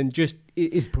Expendables, and just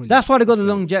it is brilliant. That's why they got the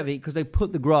longevity, because they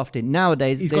put the graft in.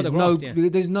 Nowadays, He's got there's the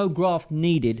graft, there's no graft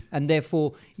needed, and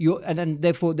therefore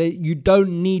you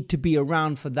don't need to be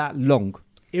around for that long.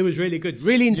 It was really good,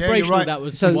 really you're inspirational. right. That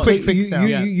was So, It's what- quick fix you, now. you,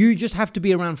 Yeah. you just have to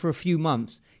be around for a few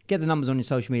months, get the numbers on your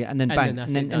social media, and then And bang, then that's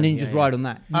and then, it and then done. you just Yeah, ride yeah. on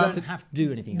that. You don't have to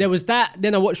do anything There else. was that.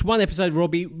 Then I watched one episode of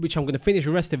Robbie, which I'm going to finish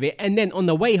the rest of it. And then on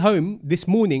the way home this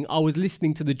morning, I was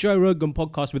listening to the Joe Rogan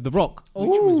podcast with The Rock, which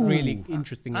was really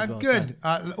interesting as well. Good.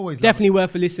 Always love Definitely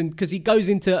worth a listen because he goes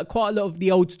into quite a lot of the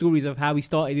old stories of how he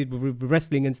started with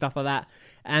wrestling and stuff like that.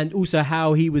 And also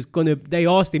how he was they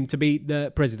asked him to be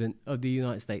the president of the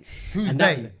United States. Who's And that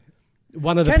they? was it.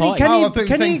 One of the Can parties. I thought you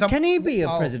were saying some- he be a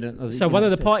Oh. president? Of the So one of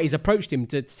the United States? parties approached him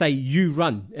to say, "You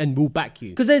run, and we'll back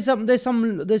you." Because there's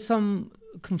some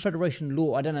confederation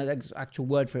law. I don't know the actual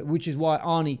word for it, which is why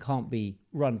Arnie can't be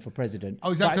run for president.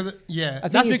 Oh, is that But because? Yeah. I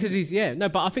think That's it's- because he's no,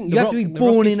 but I think you the have Rock, to be the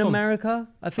born Rock is in from- America.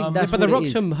 I think Yeah, that's but what the it Rock's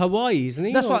is. from Hawaii, isn't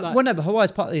he? That's Or what. like- Well, no, but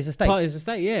Hawaii's part of his estate. part of his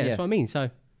estate. Yeah, Yeah. that's what I mean. So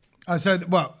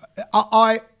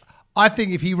I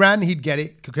think if he ran, he'd get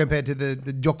it compared to the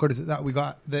jokers that we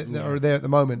got that are there at the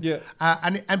moment. Yeah.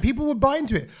 And people would buy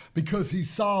into it because he's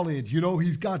solid. You know,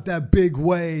 he's got that big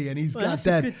way and he's got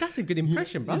that. that's a good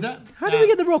impression, bro. Is that- How did we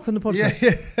get the Rock on the podcast?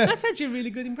 Yeah, That's actually a really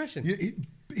good impression.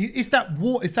 It's that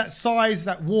it's that size,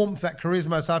 that warmth, that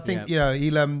charisma. So I think Yeah.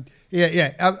 he'll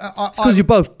Because you're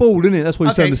both bald, isn't it? That's why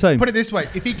you sound the same. Put it this way: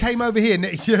 if he came over here,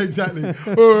 yeah, exactly. I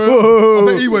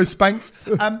bet he wears Spanx.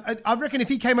 I reckon if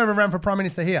he came over and ran for prime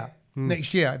minister here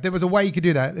next year, if there was a way he could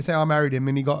do that. Let's say I married him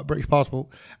and he got a British passport,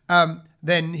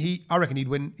 then I reckon he'd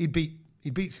win. He'd beat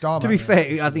Starmer. To be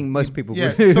fair, I think most people Yeah,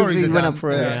 would. If Tories he are went done. up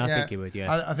for Yeah, I think he would,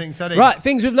 yeah. I think so. Right,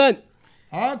 things we've learned.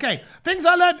 Okay, things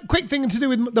I learned. Quick thing to do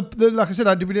with the like I said,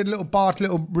 we did a little bath,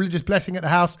 little religious blessing at the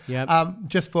house. Yep.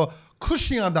 Just for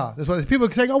Kushianda. That's what people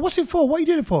are saying. Oh, what's it for? What are you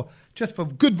doing it for? Just for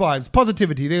good vibes,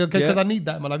 positivity. Because Yeah. I need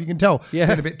that in my life. You can tell. Yeah.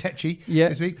 Been a bit tetchy Yeah.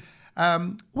 this week.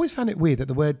 Always found it weird that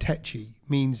the word tetchy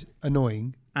means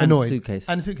annoying, And annoyed, suitcase.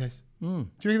 and a suitcase. Do you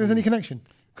think there's any connection?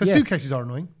 Because Yeah. suitcases are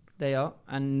annoying. They are,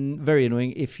 and very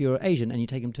annoying if you're Asian and you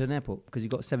take them to an airport because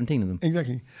you've got 17 of them.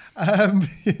 Exactly.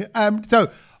 So,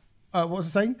 what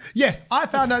was I saying? Yes, I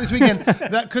found out this weekend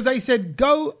that because they said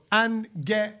go and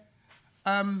get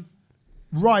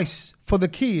rice for the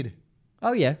kid.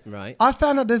 Oh yeah, Right. I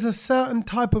found out there's a certain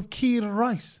type of kid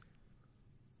rice.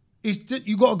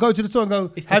 You got to go to the store and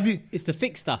go. It's Have the, you? It's the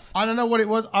thick stuff. I don't know what it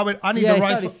was. I went. I need Yeah, the it's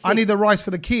rice. slightly I need the rice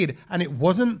for the kid, and it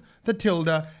wasn't the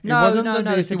Tilda. It No, wasn't no, the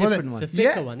no, this. it's a it wasn't. different one. It's a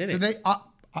thicker one, isn't so it?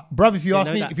 they, bruv, if you They ask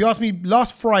know me, that. if you asked me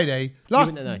last Friday,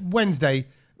 last wouldn't know. Wednesday,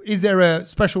 is there a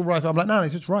special rice? I'm like, no,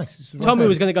 it's just rice. It's just Tommy rice.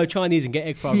 was going to go Chinese and get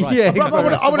egg fried rice. Yeah. Bruv, I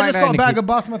would have Right just down got a the bag kid. of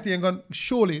basmati and gone.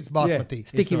 Surely it's basmati. Yeah,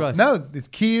 sticky not. rice. No, this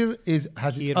kheer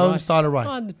has its Kheer own rice. style of rice.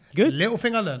 Oh, good. Little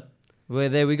thing I learned. Well,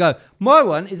 there we go. My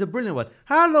one is a brilliant one.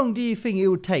 How long do you think it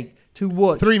would take to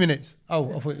watch 3 minutes.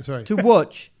 Oh, I thought, sorry. to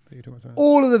watch I thought you were talking about something.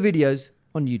 all of the videos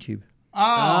on YouTube?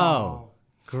 Oh.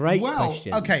 Great Well,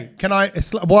 question. okay. Can I?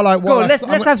 While I Go on, I- let's I'm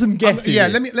have gonna- some guesses Yeah,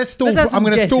 here. let's stall. Let's have I'm some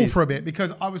going to stall guesses. for a bit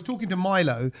because I was talking to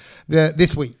Milo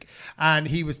this week, and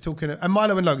he was talking. And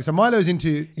Milo and Logan. So Milo's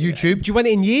into YouTube. Do you want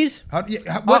it in years? Work it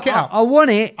out. I want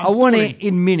it. I'm I want stalling. it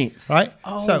in minutes. Right.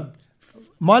 So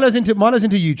Milo's into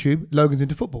YouTube. Logan's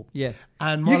into football. Yeah.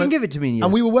 And You can give it to me in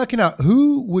And years. we were working out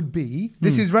who would be.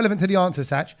 This is relevant to the answer,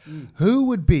 Satch.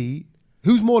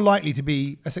 Who's more likely to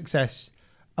be a success,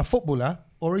 a footballer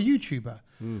or a YouTuber?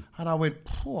 And I went.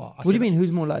 What What do you mean?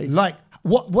 Who's more likely? Like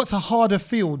what's a harder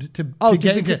field to Oh,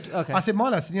 get to into? be- okay. I said,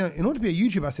 Milo, I said, in order to be a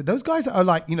YouTuber, I said, those guys that are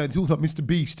like, all like Mr.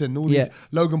 Beast and all these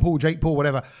Logan Paul, Jake Paul,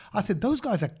 whatever. I said, those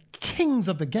guys are kings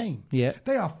of the game. Yeah.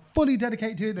 They are fully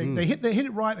dedicated to it. They hit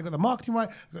it right. They've got the marketing right.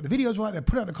 They've got the videos right. They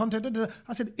put out the content. Da, da, da.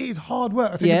 I said, it is hard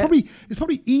work. I said, it's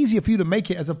probably easier for you to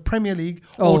make it as a Premier League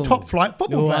or top flight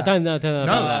football player. I don't know about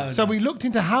that. So we looked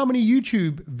into how many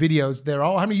YouTube videos there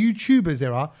are, how many YouTubers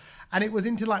there are, and it was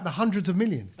into like the hundreds of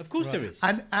millions. Of course there is.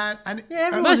 And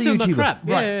everyone's Most a of them are YouTuber. crap.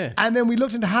 right. Yeah. And then we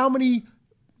looked into how many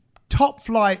top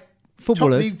flight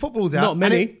Footballers. top league footballers out. Not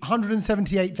many. And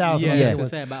 178,000. Yeah, I I think was it gonna was.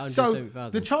 say about So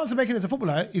 178,000. the chance of making it as a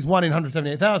footballer is 1 in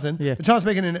 178,000. Yeah. The chance of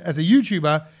making it as a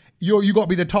YouTuber, you got to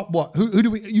be the top what? Who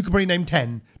do we? You can probably name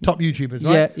 10 top YouTubers,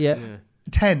 right? Yeah.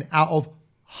 10 out of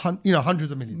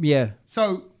hundreds of millions. Yeah.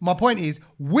 So my point is,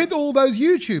 with all those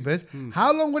YouTubers,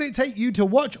 how long would it take you to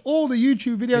watch all the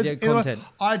YouTube videos? Video content.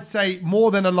 I'd say more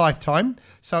than a lifetime.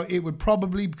 So it would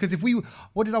probably, because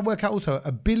what did I work out also?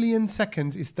 1 billion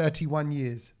seconds is 31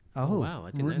 years. Oh, Wow,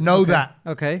 I didn't Know that,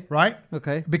 Okay. right?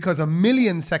 Okay. Because 1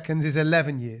 million seconds is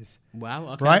 11 years, Wow,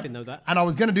 okay, right? I didn't know that. And I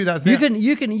was going to do that. As You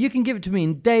the- can give it to me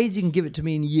in days. You can give it to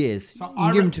me in years. So you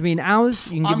can give it to me in hours.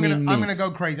 You can give I'm me going in to minutes.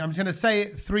 go crazy. I'm just going to say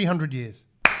it 300 years.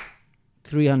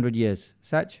 300 years.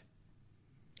 Sach?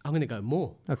 I'm going to go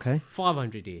more. Okay.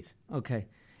 500 years. Okay.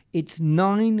 It's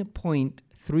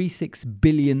 9.36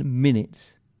 billion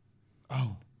minutes,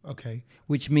 Oh, okay.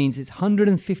 which means it's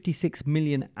 156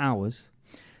 million hours,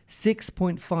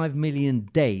 6.5 million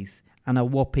days, and a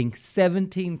whopping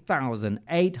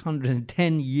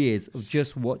 17,810 years of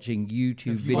just watching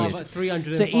YouTube videos.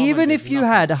 300 So and even 500 if you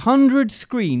nothing. had 100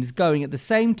 screens going at the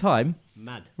same time,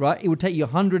 Mad. right, it would take you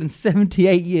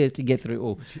 178 years to get through it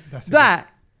all. That's That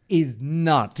is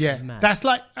nuts. Yeah, mad. that's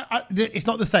like it's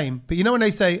not the same. But you know when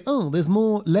they say, "Oh, there's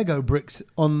more Lego bricks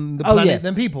on the Oh, planet yeah.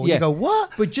 than people," Yeah. you go,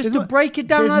 "What?" But just There's to not- break it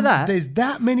down there's- like that- there's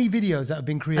that many videos that have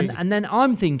been created. And then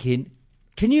I'm thinking,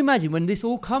 can you imagine when this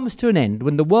all comes to an end,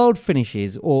 when the world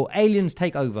finishes or aliens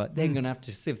take over, they're going to have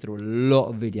to sift through a lot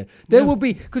of video. There will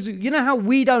be, because you know how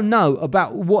we don't know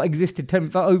about what existed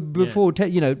before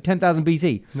 10,000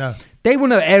 BC? No. They will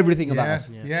know everything about yeah, us.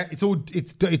 yeah, it's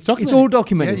documented. It's all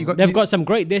documented. Yeah, They've got some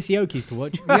great Desi Okies to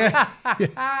watch. yeah.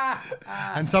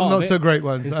 and some Part not of it. so great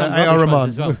ones. And some A.R. rubbish Rahman.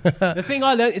 ones as well. The thing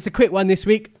I learned, it's a quick one this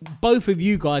week. Both of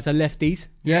you guys are lefties.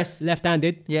 Yes.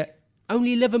 Left-handed. Yeah.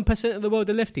 Only 11% of the world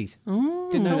are lefties.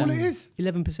 Didn't Is know that what that. it is?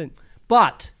 11%.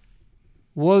 But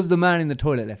was the man in the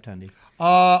toilet left-handed?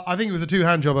 I think he was a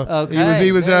two-hand jobber. Okay,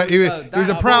 He was there a we go. he was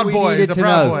a That's proud what we boy. He was needed a to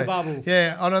proud know. boy. Bubble.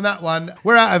 Yeah, and on that one,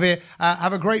 we're out of here.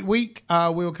 Have a great week.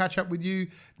 We'll catch up with you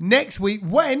next week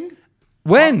when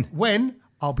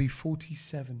I'll be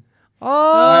 47.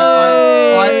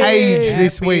 Oh, I age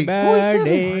this Happy week.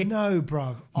 birthday. I know,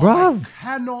 bruv. Bruv. I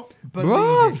cannot believe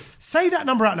Bruv. it. Say that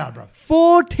number out loud, bruv.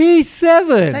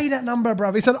 47. Say that number,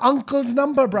 bruv. It's an uncle's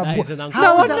number, bruv. That is an uncle.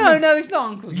 How No, is that no, it's not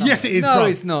Uncle's number. Yes, it is, No, bro.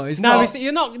 it's not. It's No, not. it's,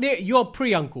 you're not. You're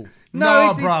pre-uncle. No,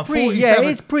 it's bruv, pre. 47. Yeah,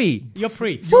 it's pre. You're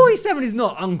pre. 47 is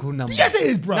not uncle number. Yes, it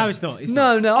is, bruv. No, it's not. It's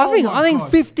No, not. no. Oh I my think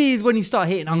God. 50 is when you start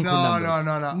hitting uncle No, numbers.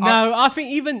 no. No, I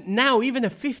think even now, even a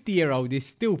 50-year-old is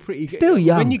still pretty good. Still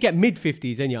young. When you get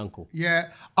mid-50s, then you're uncle. Yeah,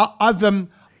 I've Can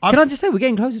I just say we're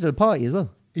getting closer to the party as well?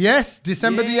 Yes,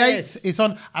 December the Yes. 8th. It's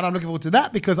on, and I'm looking forward to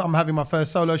that because I'm having my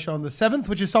first solo show on the 7th,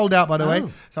 which is sold out, by the way.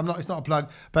 So it's not a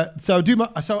plug. But so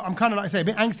I'm kind of like I say a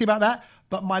bit angsty about that.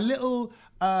 But my little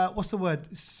what's the word?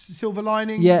 Silver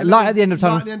lining. Yeah, the light at the end of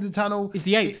tunnel. Light at the end of the tunnel. It's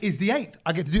the 8th. Is the 8th.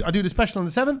 I do the special on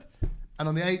the 7th, and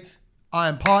on the 8th I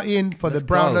am partying for the Let's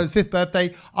Brownlow's go. 5th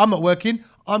birthday. I'm not working.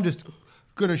 I'm just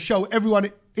gonna show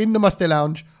everyone in the Muste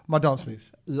Lounge my dance moves.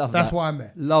 Love That's that. why I'm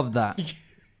there. Love that.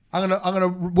 I'm gonna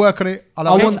work on it. I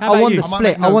want How about you? the I might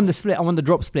split. make I want the notes. split. I want the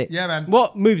drop split. Yeah, man.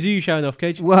 What moves are you showing off,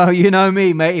 Cage? Well, you know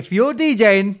me, mate. If you're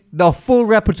DJing, the full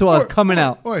repertoire is coming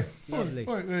out. Oi. Lovely.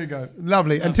 Oi, there you go.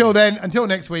 Lovely. Until then, until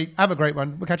next week, have a great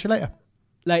one. We'll catch you later.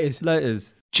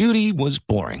 Laters. Judy was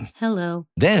boring. Hello.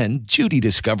 Then Judy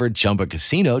discovered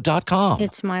ChumbaCasino.com.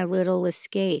 It's my little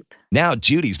escape. Now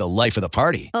Judy's the life of the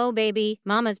party. Oh, baby,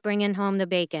 mama's bringing home the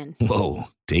bacon. Whoa,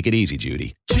 take it easy,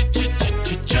 Judy.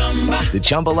 The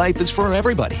Chumba life is for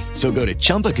everybody. So go to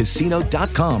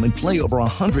ChumbaCasino.com and play over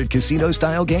 100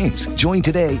 casino-style games. Join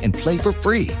today and play for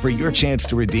free for your chance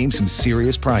to redeem some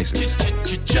serious prizes.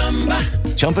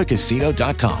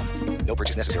 ChumbaCasino.com. No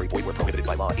purchase necessary. Void where prohibited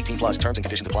by law. 18+ terms and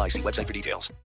conditions apply. See website for details.